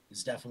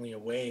is definitely a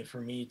way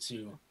for me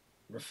to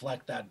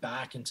reflect that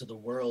back into the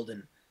world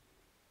and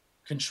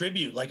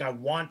contribute. Like, I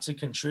want to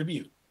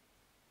contribute.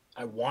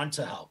 I want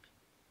to help.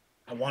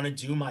 I want to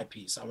do my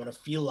piece. I want to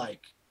feel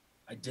like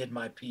I did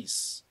my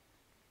piece.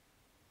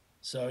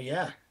 So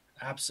yeah,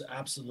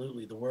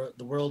 absolutely. The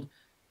world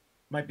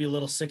might be a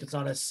little sick. It's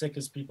not as sick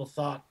as people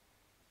thought,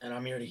 and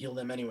I'm here to heal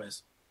them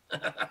anyways.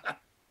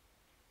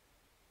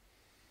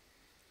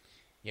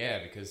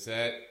 Yeah, because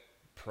that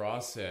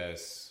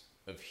process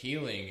of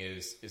healing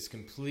is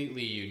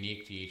completely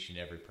unique to each and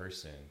every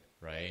person,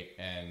 right?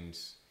 And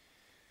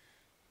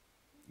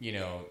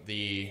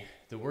the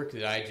work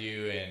that I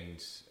do,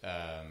 and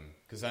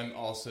because I'm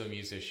also a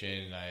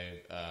musician,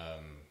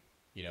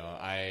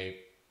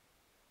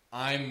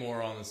 I'm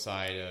more on the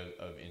side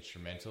of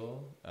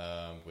instrumental,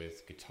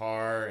 with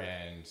guitar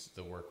and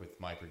the work with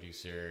my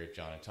producer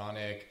John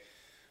Atonic,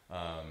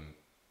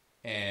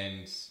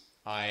 and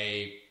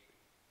I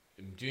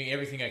am doing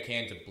everything I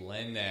can to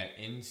blend that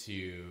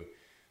into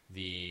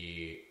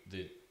the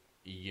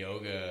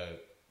yoga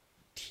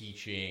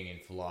teaching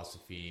and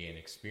philosophy and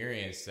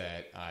experience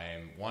that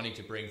I'm wanting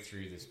to bring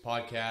through this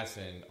podcast,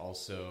 and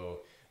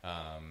also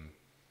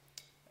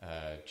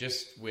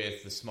just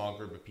with the small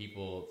group of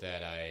people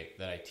that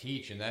I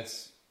teach. And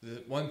that's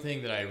the one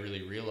thing that I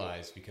really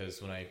realized,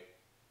 because when I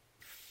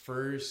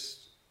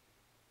first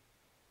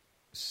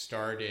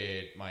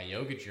started my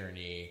yoga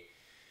journey,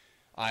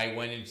 I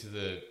went into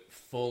the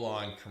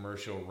full-on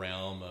commercial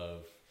realm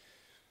of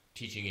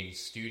teaching in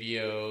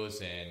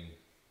studios and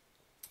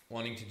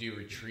wanting to do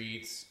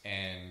retreats,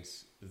 and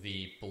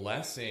the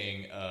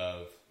blessing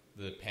of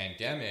the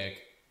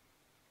pandemic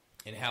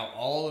and how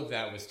all of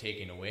that was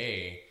taken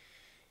away,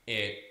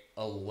 it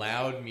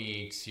allowed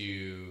me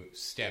to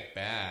step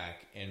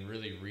back and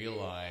really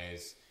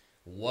realize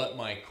what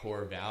my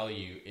core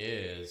value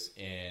is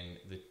in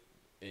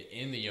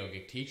the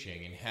yogic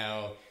teaching, and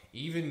how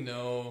even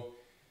though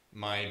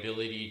my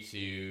ability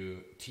to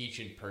teach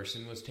in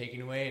person was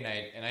taken away,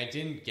 and I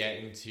didn't get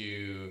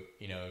into,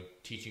 you know,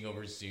 teaching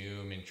over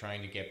Zoom and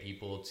trying to get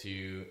people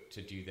to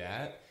do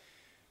that.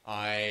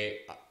 I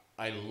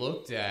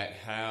looked at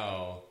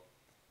how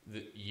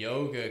the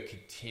yoga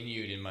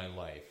continued in my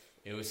life.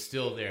 It was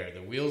still there.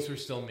 The wheels were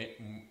still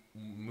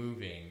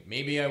moving.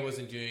 Maybe I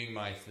wasn't doing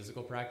my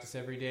physical practice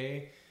every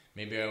day.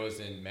 Maybe I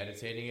wasn't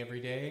meditating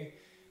every day,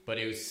 but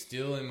it was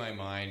still in my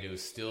mind. It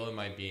was still in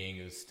my being.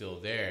 It was still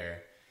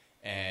there.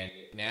 And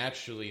it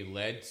naturally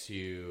led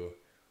to,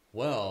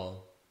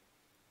 well,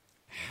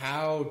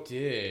 how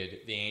did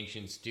the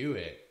ancients do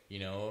it? You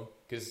know,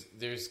 because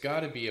there's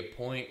got to be a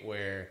point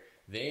where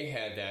they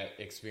had that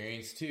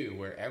experience too,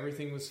 where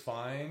everything was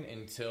fine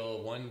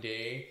until one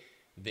day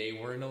they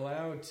weren't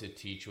allowed to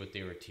teach what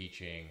they were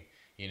teaching.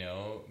 You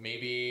know,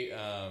 maybe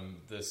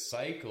the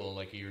cycle,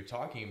 like you were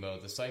talking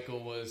about, the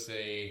cycle was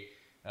a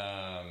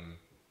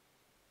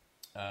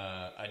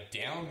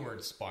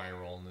downward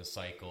spiral in the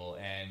cycle,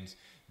 and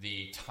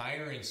the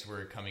tyrants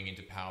were coming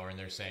into power, and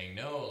they're saying,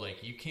 no,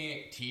 like, you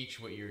can't teach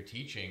what you're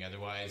teaching,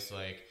 otherwise,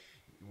 like,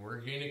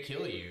 we're going to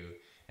kill you.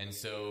 And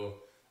so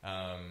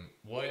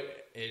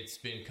what it's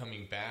been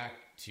coming back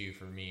to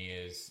for me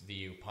is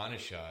the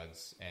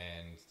Upanishads.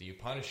 And the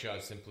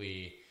Upanishads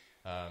simply,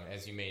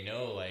 as you may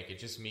know, like, it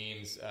just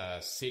means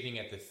sitting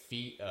at the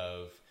feet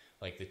of,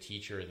 like, the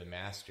teacher or the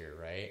master,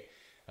 right?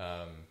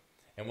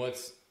 And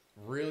what's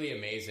really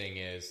amazing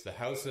is the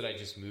house that I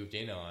just moved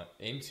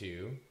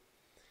into,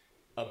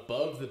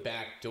 above the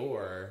back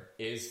door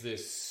is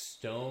this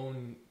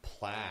stone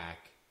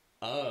plaque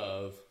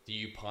of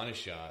the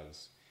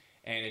Upanishads.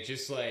 And it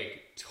just,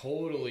 like,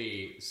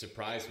 totally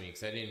surprised me,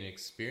 because I didn't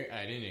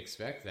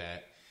expect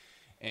that.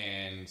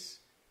 And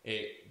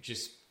it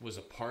just was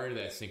a part of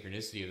that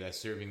synchronicity, of that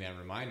serving that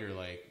reminder,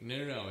 like,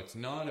 no, it's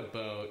not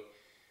about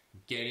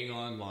getting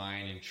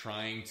online and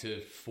trying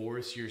to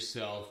force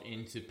yourself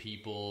into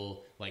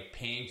people, like,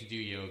 paying to do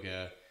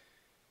yoga.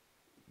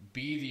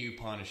 Be the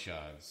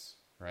Upanishads,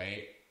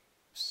 right?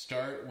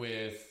 Start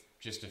with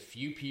just a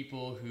few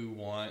people who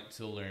want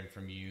to learn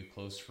from you,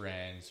 close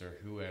friends or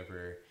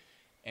whoever,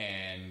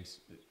 and,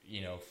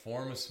 you know,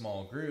 form a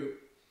small group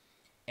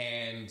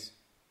and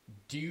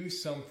do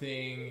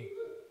something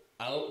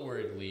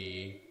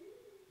outwardly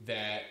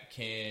that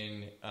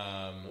can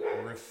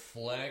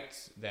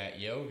reflect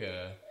that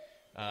yoga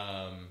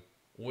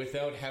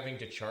without having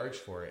to charge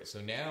for it.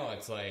 So now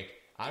it's like,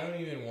 I don't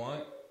even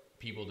want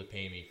people to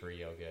pay me for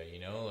yoga,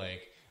 you know,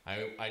 like,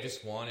 I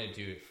just want to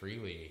do it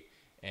freely.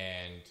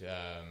 And,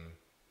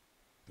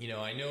 you know,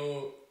 I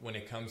know when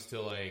it comes to,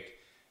 like,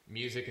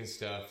 music and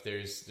stuff,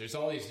 there's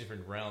all these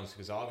different realms,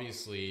 because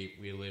obviously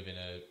we live in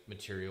a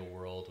material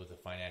world with a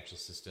financial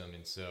system.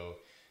 And so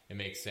it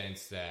makes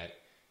sense that,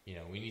 you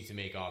know, we need to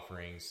make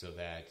offerings so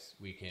that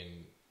we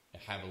can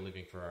have a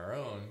living for our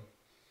own.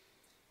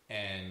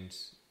 And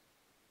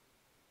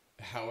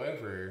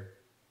however,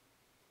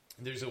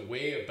 there's a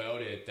way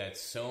about it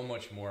that's so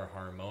much more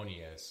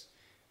harmonious.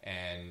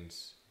 And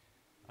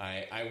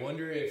I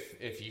wonder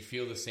if you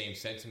feel the same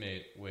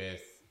sentiment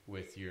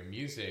with your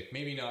music,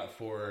 maybe not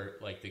for,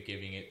 like, the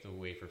giving it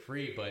away for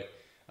free, but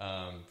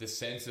the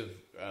sense of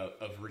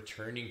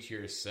returning to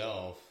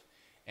yourself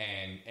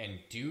and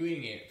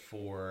doing it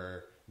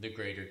for the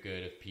greater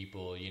good of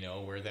people, you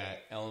know, where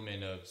that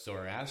element of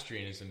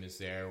Zoroastrianism is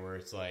there, where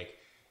it's like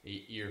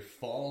you're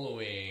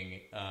following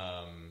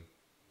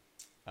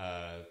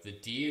the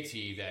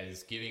deity that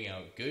is giving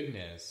out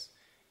goodness,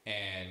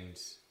 and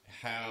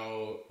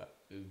how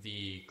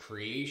the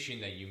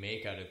creation that you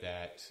make out of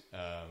that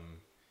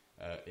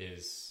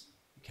is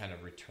kind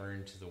of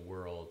returned to the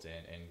world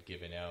and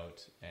given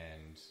out,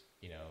 and,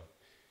 you know,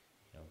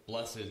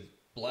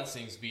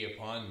 blessings be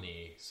upon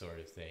thee, sort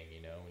of thing,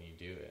 you know, when you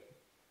do it.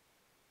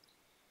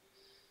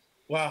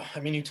 Wow, I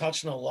mean, you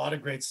touched on a lot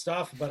of great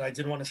stuff, but I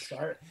did want to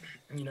start,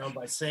 you know,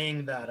 by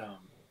saying that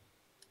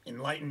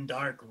Enlightened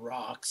Dark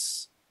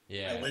rocks.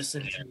 Yeah. I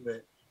listened to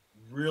it.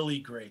 Really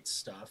great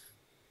stuff.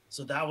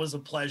 So that was a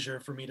pleasure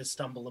for me to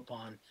stumble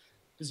upon,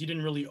 because you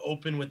didn't really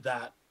open with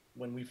that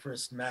when we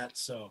first met.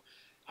 So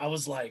I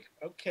was like,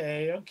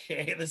 okay,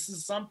 this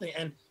is something.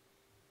 And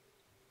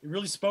it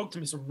really spoke to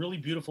me. So really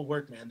beautiful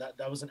work, man.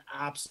 That was an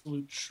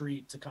absolute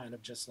treat to kind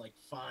of just, like,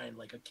 find,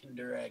 like, a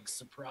Kinder Egg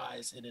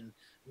surprise hidden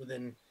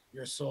within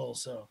your soul.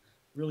 So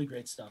really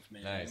great stuff,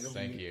 man. Nice. Really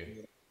Thank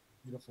you.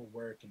 Beautiful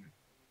work. And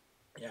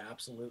yeah,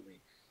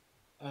 absolutely.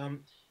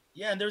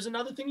 Yeah, and there's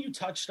another thing you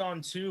touched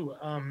on too,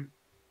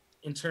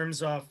 in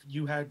terms of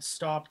you had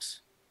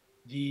stopped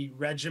the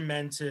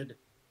regimented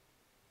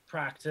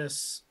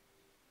practice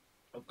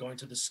of going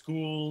to the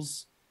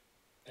schools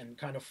and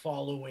kind of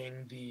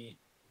following the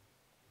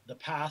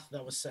path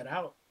that was set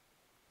out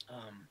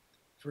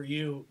for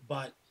you,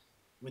 but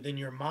within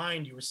your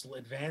mind you were still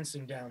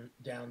advancing down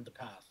the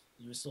path.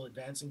 You were still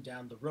advancing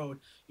down the road,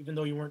 even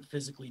though you weren't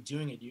physically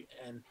doing it.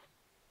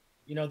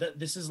 That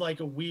this is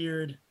like a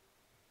weird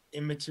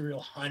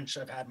immaterial hunch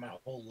I've had my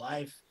whole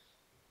life.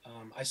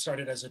 I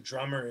started as a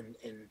drummer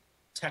in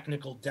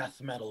technical death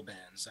metal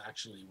bands,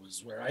 actually,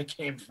 was where I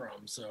came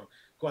from. So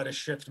quite a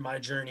shift my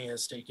journey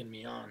has taken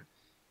me on.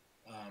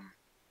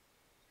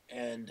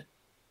 And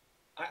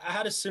I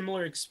had a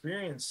similar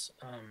experience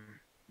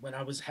when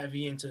I was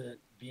heavy into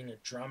being a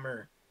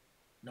drummer,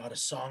 not a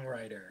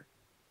songwriter.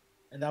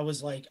 And that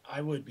was like,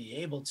 I would be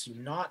able to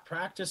not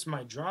practice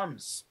my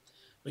drums,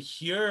 but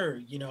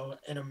hear,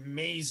 an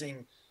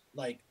amazing,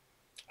 like,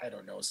 I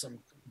don't know,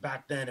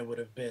 back then it would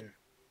have been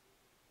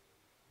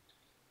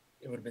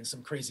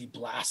some crazy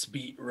blast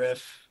beat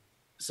riff,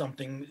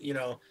 something,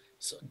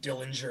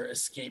 Dillinger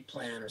Escape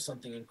Plan or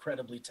something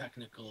incredibly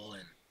technical.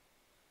 And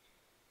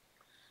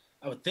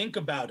I would think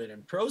about it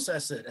and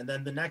process it. And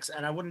then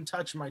and I wouldn't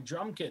touch my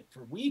drum kit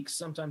for weeks,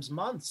 sometimes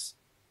months.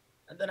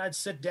 And then I'd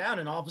sit down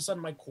and all of a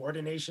sudden my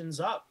coordination's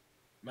up.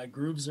 My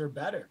grooves are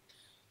better.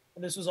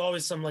 And this was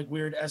always some like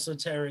weird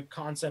esoteric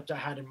concept I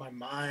had in my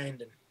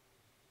mind. And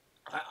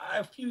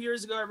a few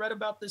years ago, I read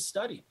about this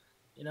study,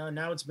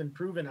 now it's been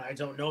proven. I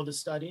don't know the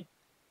study,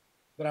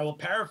 but I will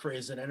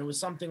paraphrase it. And it was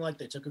something like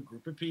they took a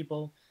group of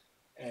people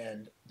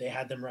and they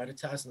had them write a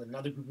test, and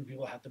another group of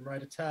people had them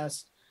write a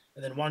test.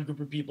 And then one group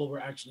of people were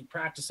actually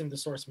practicing the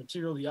source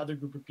material. The other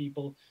group of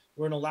people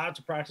weren't allowed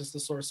to practice the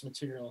source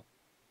material,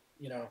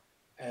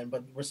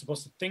 but we're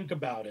supposed to think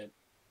about it.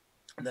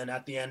 And then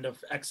at the end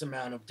of X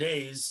amount of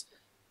days,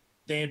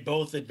 they had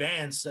both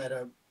advanced at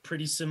a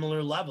pretty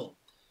similar level.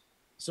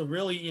 So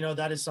really,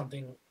 that is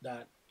something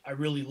that I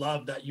really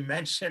love that you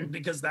mentioned,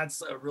 because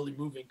that's a really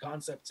moving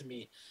concept to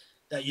me,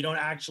 that you don't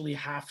actually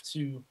have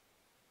to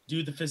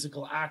do the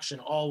physical action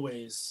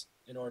always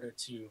in order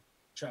to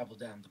travel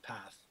down the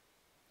path.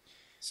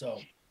 So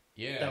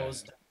yeah,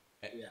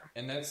 yeah.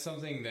 And that's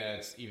something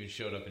that's even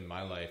showed up in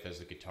my life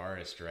as a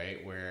guitarist,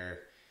 right? Where,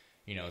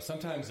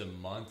 sometimes a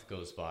month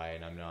goes by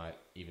and I'm not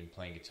even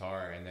playing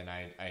guitar. And then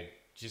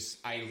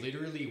I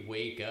literally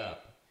wake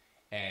up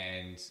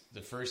and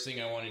the first thing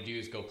I want to do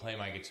is go play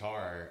my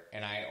guitar.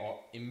 And I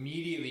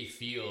immediately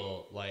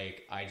feel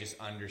like I just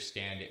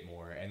understand it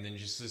more. And then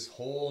just this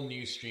whole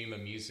new stream of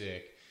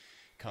music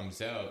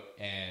comes out,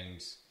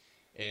 and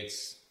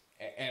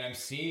I'm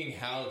seeing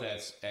how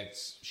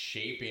that's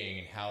shaping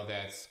and how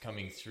that's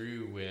coming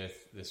through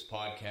with this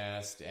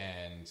podcast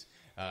and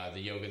the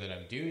yoga that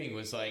I'm doing.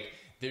 Was like,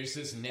 there's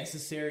this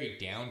necessary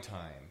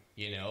downtime,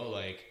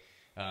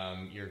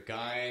 your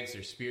guides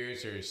or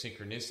spirits or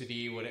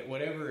synchronicity,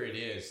 whatever it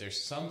is, there's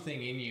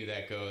something in you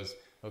that goes,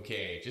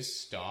 okay,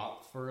 just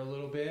stop for a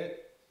little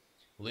bit,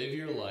 live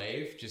your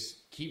life,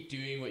 just keep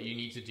doing what you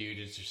need to do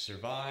to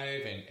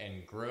survive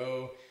and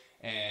grow,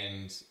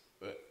 and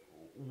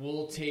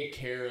we'll take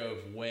care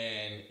of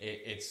when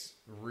it's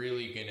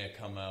really going to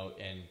come out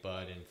and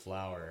bud and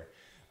flower.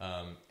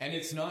 And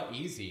it's not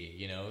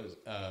easy,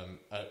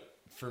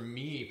 for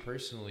me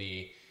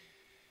personally,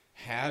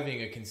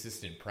 having a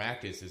consistent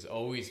practice has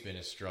always been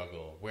a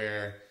struggle,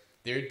 where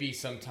there'd be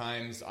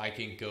sometimes I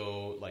can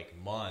go like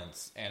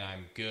months and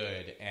I'm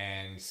good,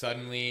 and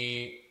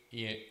suddenly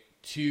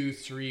 2,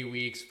 3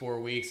 weeks,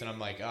 4 weeks, and I'm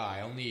like,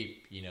 I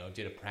only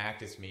did a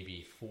practice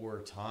maybe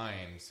 4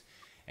 times.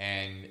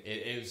 And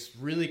it was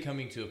really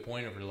coming to a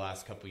point over the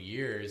last couple of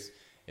years,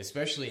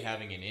 especially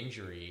having an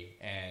injury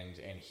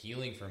and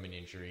healing from an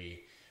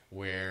injury,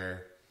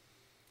 where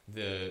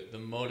the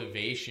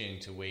motivation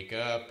to wake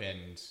up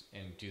and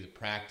do the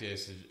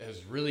practice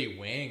is really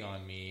weighing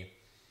on me,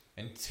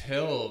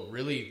 until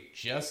really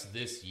just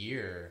this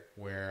year,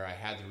 where I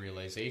had the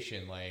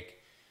realization, like,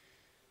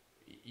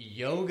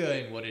 yoga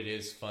and what it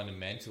is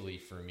fundamentally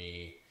for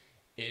me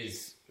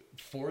is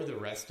for the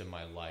rest of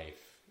my life,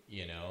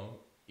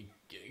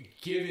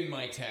 given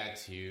my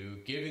tattoo,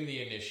 given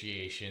the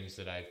initiations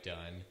that I've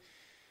done,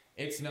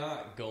 it's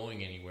not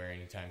going anywhere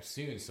anytime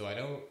soon. So I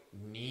don't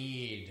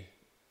need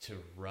to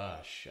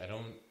rush. I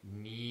don't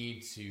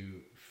need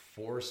to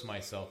force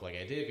myself like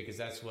I did, because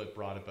that's what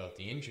brought about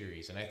the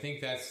injuries. And I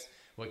think that's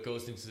what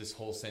goes into this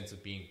whole sense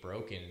of being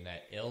broken, and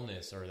that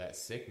illness or that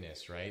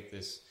sickness, right?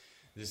 This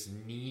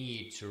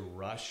need to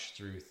rush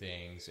through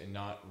things and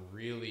not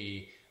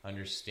really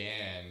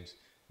understand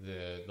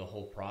the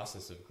whole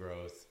process of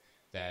growth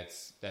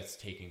that's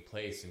taking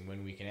place. And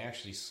when we can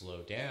actually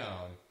slow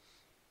down,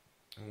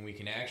 when we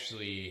can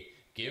actually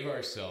give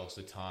ourselves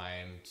the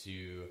time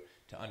to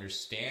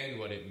understand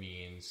what it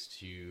means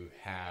to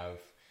have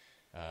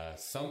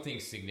something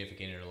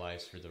significant in our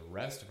lives for the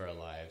rest of our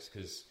lives,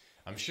 because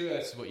I'm sure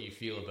that's what you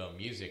feel about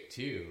music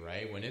too,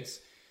 right?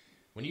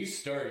 When you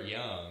start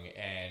young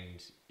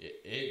and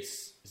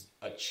it's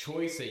a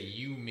choice that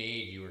you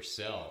made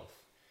yourself,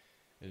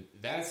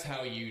 that's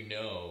how you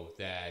know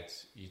that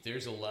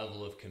there's a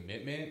level of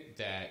commitment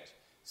that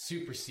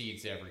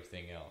supersedes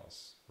everything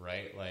else,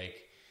 right?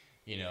 Like,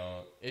 you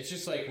know, it's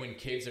just like when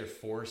kids are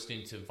forced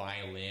into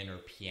violin or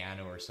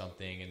piano or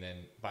something, and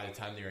then by the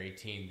time they're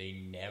 18,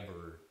 they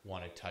never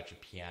want to touch a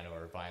piano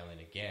or violin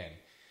again.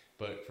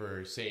 But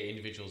for, say,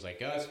 individuals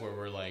like us, where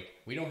we're like,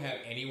 we don't have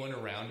anyone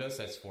around us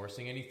that's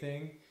forcing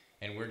anything,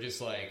 and we're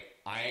just like,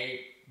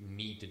 I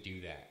need to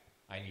do that.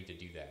 I need to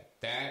do that.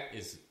 That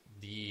is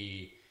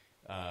the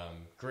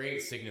great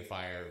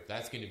signifier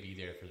that's going to be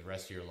there for the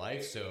rest of your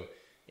life. So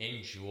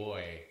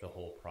enjoy the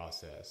whole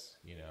process,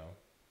 you know?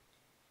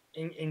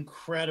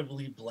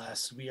 Incredibly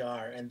blessed we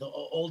are. And the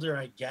older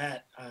I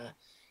get,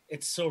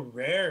 it's so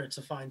rare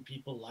to find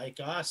people like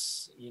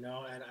us, you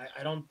know, and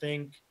I don't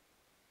think,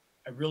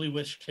 I really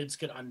wish kids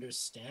could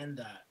understand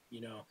that,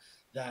 you know,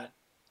 that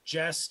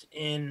just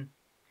in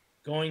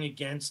going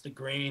against the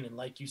grain and,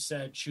 like you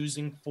said,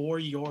 choosing for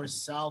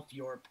yourself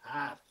your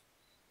path,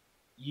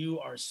 you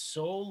are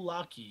so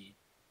lucky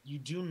you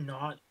do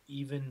not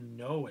even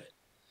know it.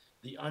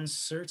 The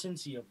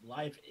uncertainty of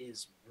life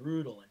is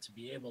brutal, and to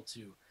be able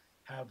to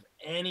have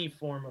any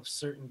form of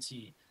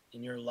certainty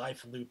in your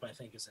life loop, I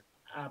think, is an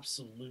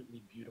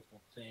absolutely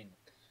beautiful thing.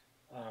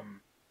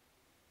 Um,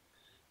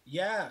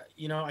 yeah,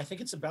 you know, I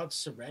think it's about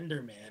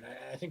surrender, man.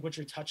 I think what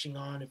you're touching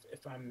on,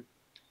 if I'm,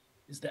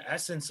 is the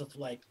essence of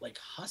like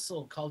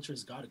hustle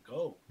culture's got to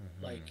go.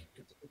 Like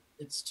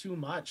it's too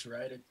much,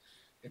 right?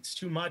 It's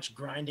too much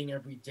grinding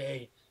every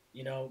day.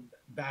 You know,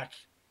 back,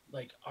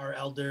 like, our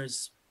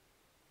elders,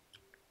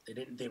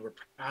 they were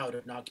proud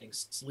of not getting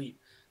sleep.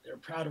 They were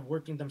proud of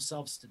working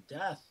themselves to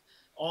death,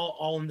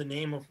 all in the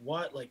name of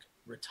what? Like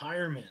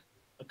retirement,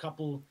 a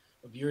couple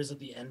of years at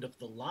the end of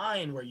the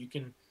line where you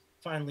can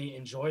finally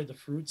enjoy the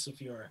fruits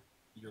of your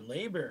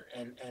labor.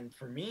 And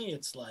for me,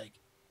 it's like,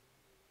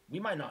 we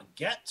might not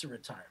get to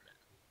retirement,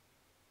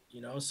 you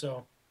know?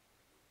 So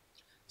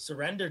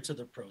surrender to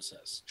the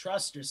process,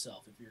 trust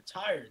yourself. If you're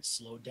tired,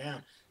 slow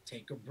down,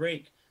 take a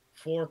break.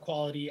 4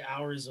 quality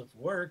hours of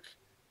work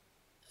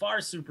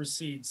far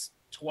supersedes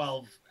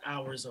 12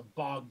 hours of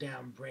bogged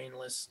down,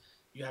 brainless,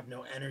 you have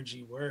no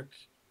energy work,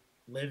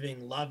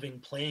 living, loving,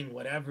 playing,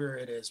 whatever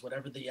it is,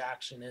 whatever the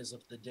action is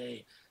of the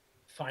day,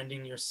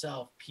 finding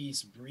yourself,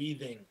 peace,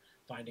 breathing,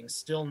 finding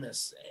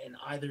stillness in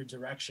either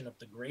direction of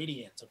the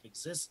gradient of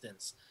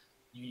existence.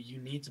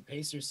 You need to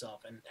pace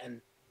yourself.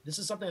 And this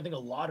is something I think a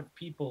lot of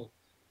people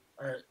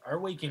are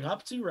waking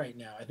up to right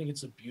now. I think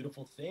it's a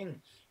beautiful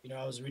thing. You know,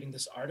 I was reading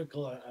this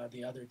article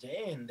the other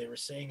day, and they were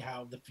saying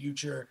how the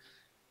future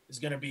is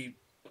going to be,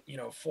 you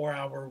know,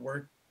 4-hour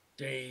work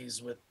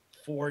days with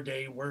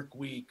 4-day work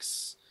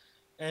weeks.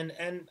 And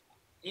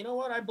you know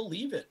what? I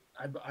believe it.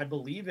 I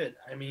believe it.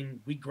 I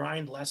mean, we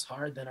grind less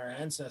hard than our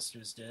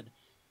ancestors did.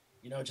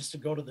 You know, just to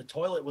go to the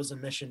toilet was a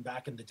mission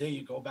back in the day.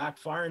 You go back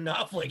far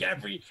enough, like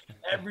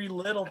every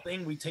little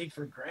thing we take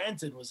for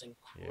granted was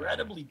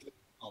incredibly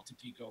difficult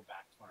if you go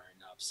back far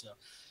enough. So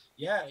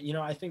yeah, you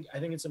know, I think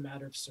it's a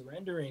matter of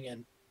surrendering.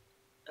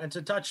 And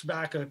to touch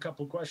back a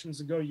couple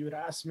questions ago, you had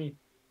asked me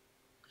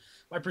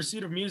my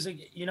pursuit of music.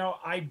 You know,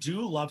 I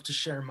do love to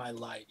share my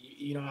light.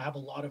 You know, I have a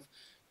lot of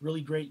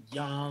really great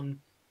young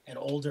and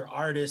older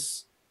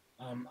artists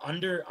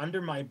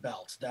under my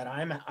belt that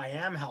I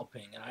am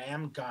helping, and I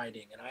am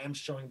guiding, and I am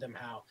showing them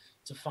how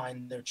to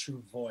find their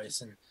true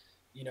voice, and,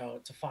 you know,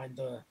 to find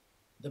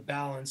the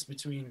balance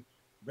between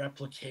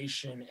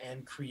replication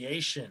and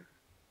creation,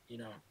 you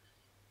know.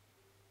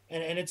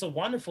 And it's a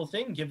wonderful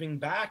thing, giving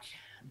back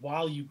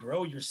while you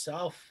grow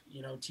yourself.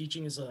 You know,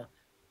 teaching is a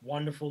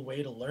wonderful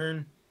way to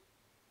learn.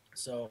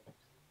 So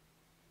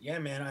yeah,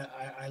 man,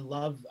 I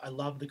love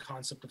the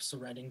concept of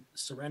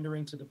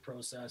surrendering to the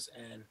process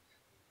and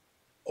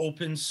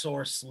open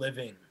source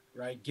living,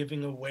 right?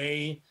 Giving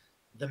away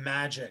the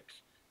magic.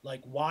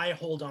 Like, why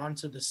hold on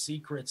to the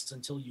secrets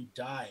until you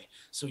die?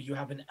 So you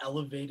have an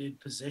elevated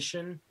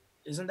position.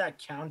 Isn't that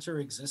counter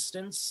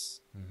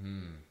existence?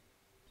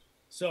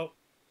 So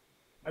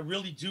I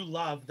really do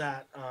love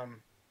that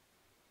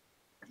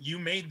you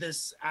made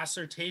this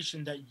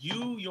assertion that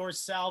you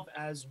yourself,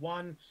 as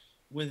one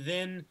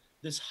within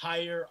this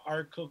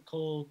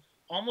hierarchical,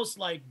 almost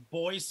like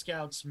Boy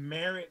Scouts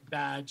merit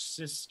badge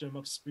system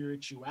of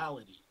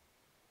spirituality,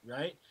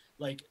 right?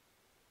 Like,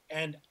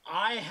 and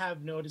I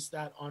have noticed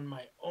that on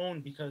my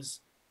own, because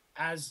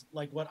as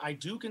like what I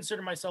do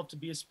consider myself to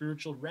be a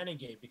spiritual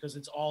renegade, because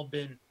it's all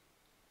been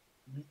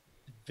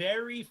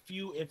very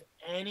few, if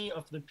any,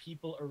 of the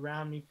people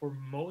around me for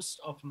most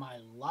of my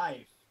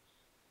life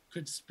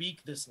could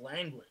speak this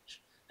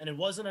language. And it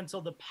wasn't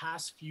until the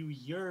past few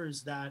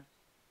years that,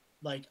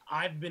 like,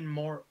 I've been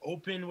more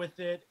open with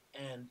it,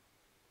 and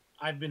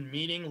I've been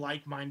meeting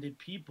like-minded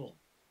people.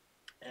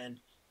 And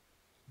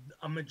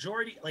a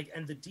majority, like,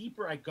 and the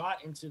deeper I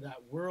got into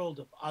that world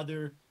of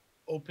other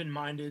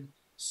open-minded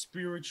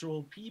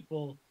spiritual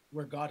people,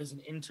 where God is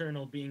an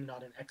internal being,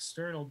 not an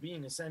external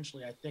being,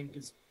 essentially, I think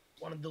is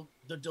one of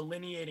the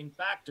delineating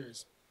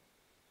factors,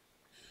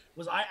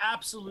 was I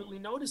absolutely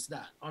noticed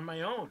that on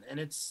my own. And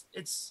it's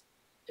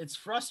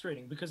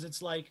frustrating, because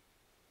it's like,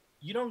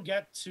 you don't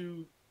get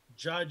to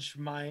judge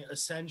my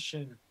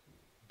ascension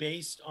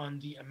based on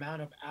the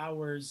amount of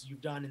hours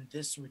you've done in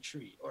this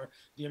retreat or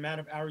the amount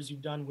of hours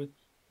you've done with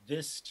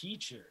this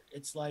teacher.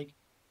 It's like,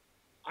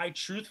 I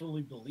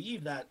truthfully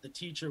believe that the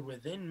teacher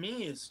within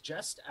me is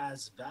just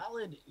as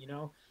valid, you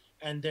know,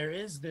 and there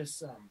is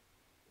this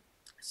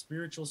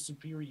spiritual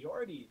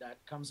superiority that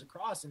comes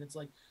across, and it's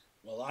like,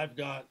 well, I've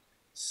got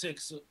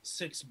six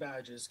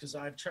badges because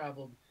I've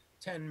traveled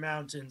 10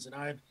 mountains and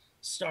I've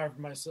starved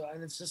myself,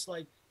 and it's just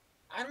like,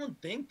 I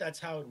don't think that's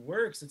how it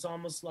works. It's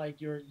almost like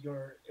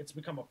it's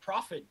become a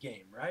profit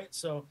game, right?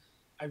 So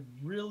I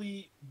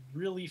really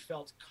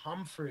felt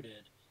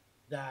comforted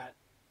that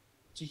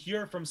to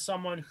hear from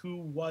someone who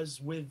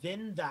was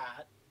within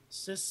that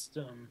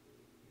system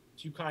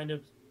to kind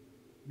of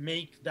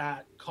make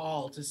that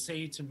call to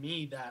say to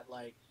me that,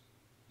 like,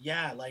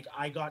 yeah, like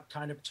I got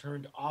kind of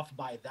turned off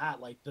by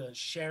that, like the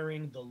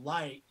sharing the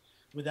light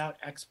without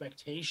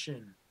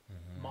expectation,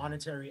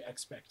 monetary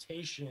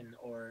expectation,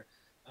 or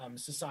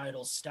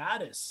societal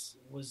status,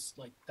 was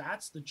like,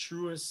 that's the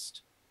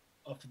truest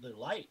of the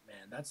light,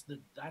 man.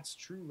 That's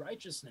true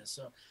righteousness.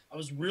 So I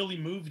was really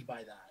moved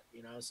by that,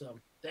 you know. So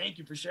thank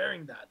you for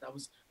sharing that. That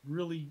was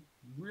really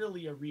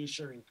a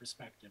reassuring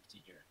perspective to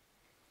hear.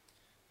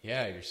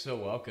 Yeah, you're so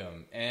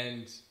welcome.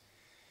 And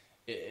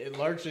it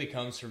largely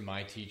comes from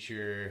my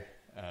teacher,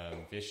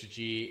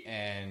 Vishwaji,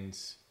 and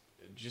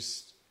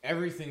just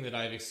everything that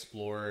I've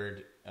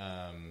explored,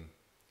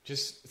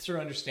 just through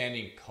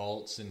understanding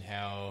cults and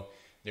how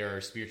there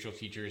are spiritual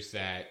teachers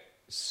that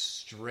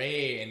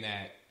stray in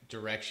that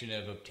direction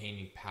of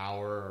obtaining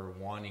power or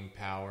wanting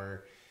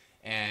power.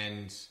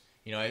 And,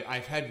 you know,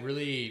 I've had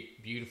really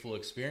beautiful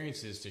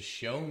experiences to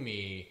show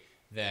me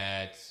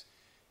that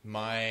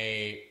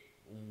my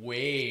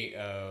way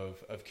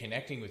of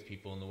connecting with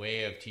people and the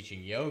way of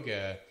teaching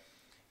yoga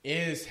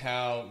is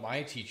how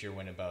my teacher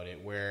went about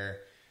it,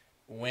 where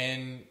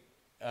when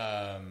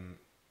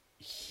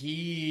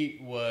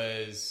he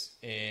was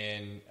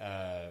in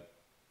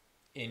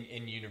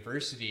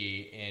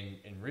university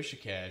in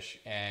Rishikesh,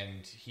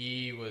 and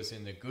he was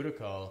in the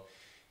Gurukul,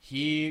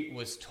 he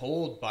was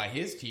told by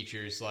his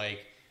teachers,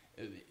 like,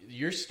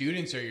 your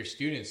students are your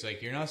students.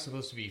 Like, you're not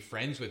supposed to be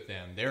friends with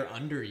them. They're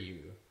under you,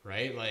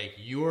 right? Like,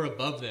 you're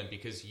above them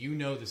because you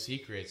know the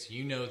secrets,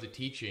 you know the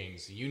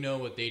teachings, you know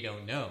what they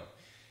don't know.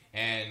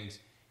 And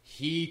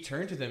he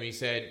turned to them and he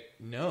said,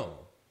 no,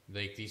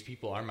 like, these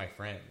people are my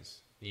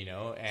friends, you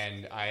know,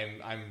 and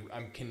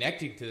I'm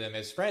connecting to them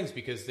as friends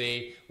because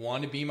they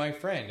want to be my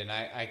friend, and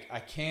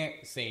I can't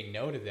say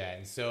no to that.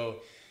 And so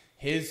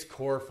his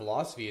core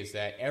philosophy is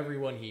that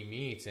everyone he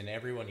meets and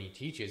everyone he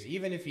teaches,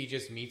 even if he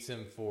just meets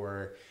them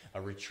for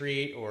a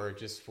retreat or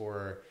just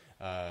for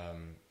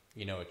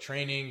you know, a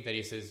training, that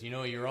he says, you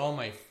know, you're all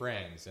my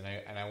friends, and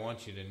I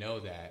want you to know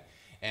that.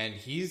 And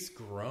he's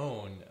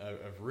grown a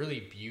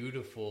really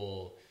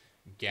beautiful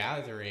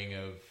gathering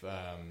of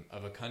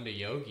Akhanda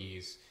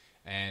yogis.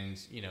 And,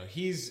 you know,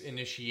 he's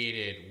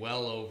initiated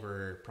well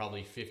over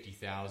probably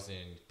 50,000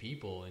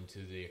 people into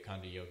the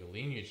Akhanda yoga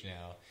lineage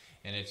now.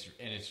 And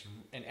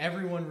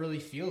everyone really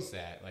feels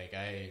that. Like,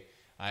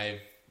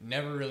 I've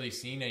never really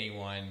seen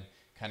anyone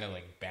kind of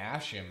like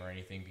bash him or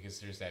anything, because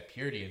there's that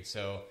purity. And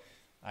so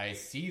I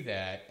see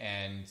that,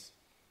 and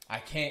I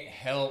can't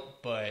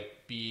help but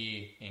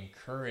be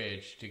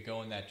encouraged to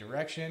go in that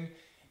direction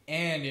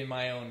and in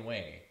my own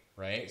way,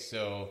 right?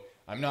 So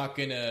I'm not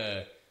going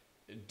to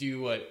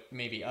do what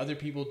maybe other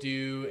people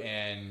do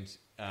and,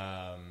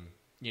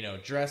 you know,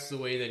 dress the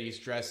way that he's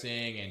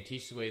dressing and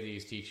teach the way that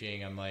he's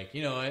teaching. I'm like,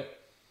 you know what?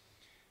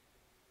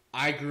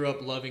 I grew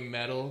up loving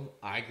metal.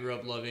 I grew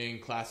up loving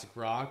classic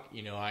rock.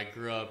 You know, I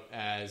grew up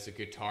as a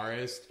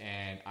guitarist,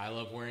 and I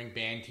love wearing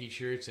band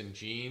t-shirts and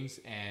jeans,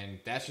 and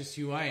that's just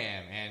who I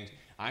am. And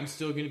I'm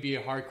still going to be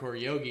a hardcore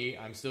yogi.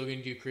 I'm still going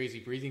to do crazy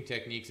breathing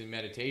techniques and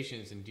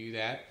meditations and do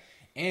that.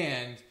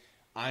 And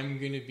I'm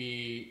going to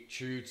be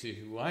true to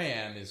who I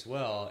am as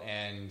well,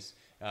 and,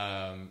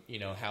 you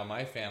know, how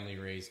my family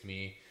raised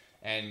me.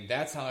 And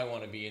that's how I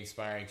want to be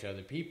inspiring to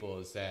other people,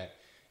 is that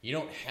you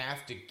don't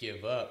have to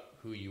give up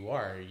who you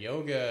are.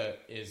 Yoga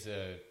is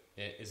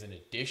an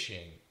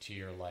addition to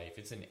your life.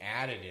 It's an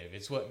additive.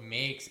 It's what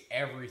makes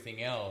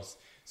everything else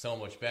so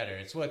much better.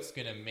 It's what's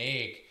going to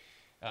make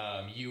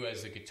you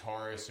as a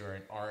guitarist or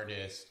an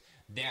artist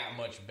that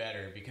much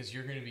better, because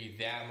you're going to be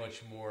that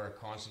much more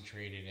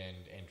concentrated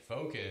and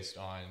focused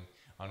on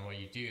what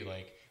you do.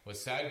 Like what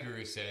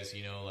Sadhguru says,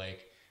 you know,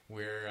 like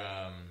we're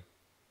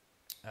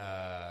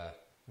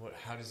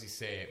how does he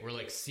say it? We're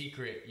like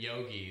secret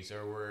yogis,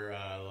 or we're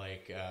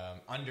like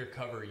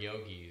undercover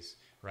yogis,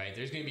 right?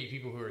 There's going to be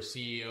people who are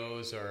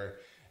CEOs or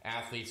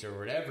athletes or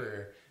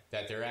whatever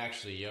that they're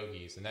actually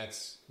yogis, and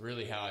that's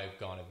really how I've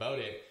gone about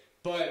it.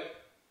 But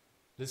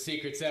the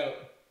secret's out.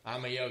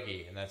 I'm a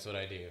yogi, and that's what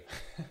I do.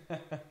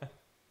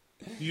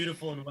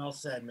 Beautiful and well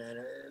said,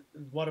 man.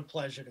 What a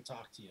pleasure to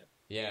talk to you.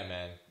 Yeah,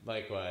 man.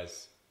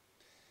 Likewise.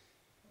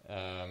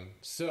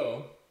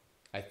 So,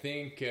 I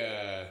think...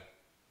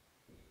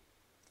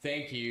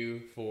 thank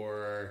you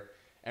for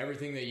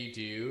everything that you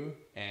do,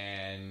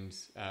 and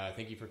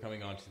thank you for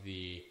coming on to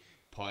the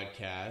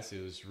podcast.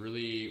 It was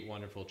really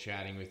wonderful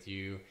chatting with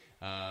you.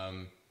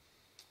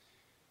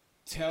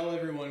 Tell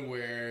everyone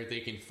where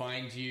they can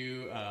find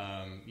you.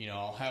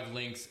 I'll have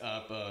links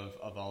up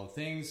of all the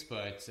things,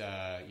 but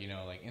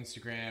like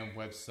Instagram,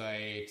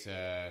 website,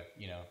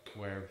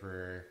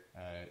 wherever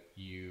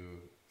you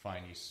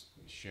find you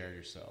share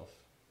yourself.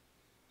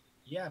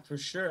 Yeah, for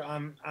sure.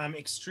 I'm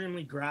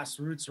extremely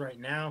grassroots right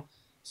now.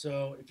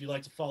 So if you'd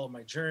like to follow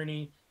my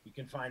journey, you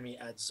can find me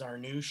at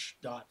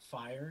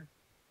zarnoosh.fire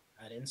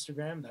at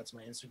Instagram. That's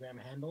my Instagram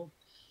handle.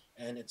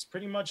 And it's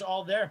pretty much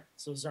all there.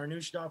 So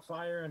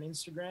zarnoosh.fire on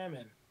Instagram,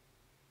 and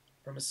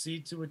from a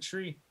seed to a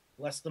tree,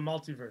 bless the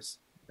multiverse.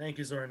 Thank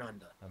you,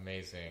 Zorananda.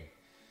 Amazing.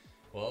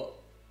 Well,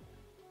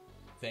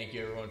 thank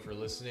you everyone for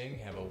listening.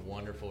 Have a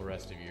wonderful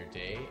rest of your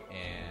day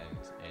and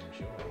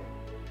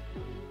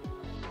enjoy.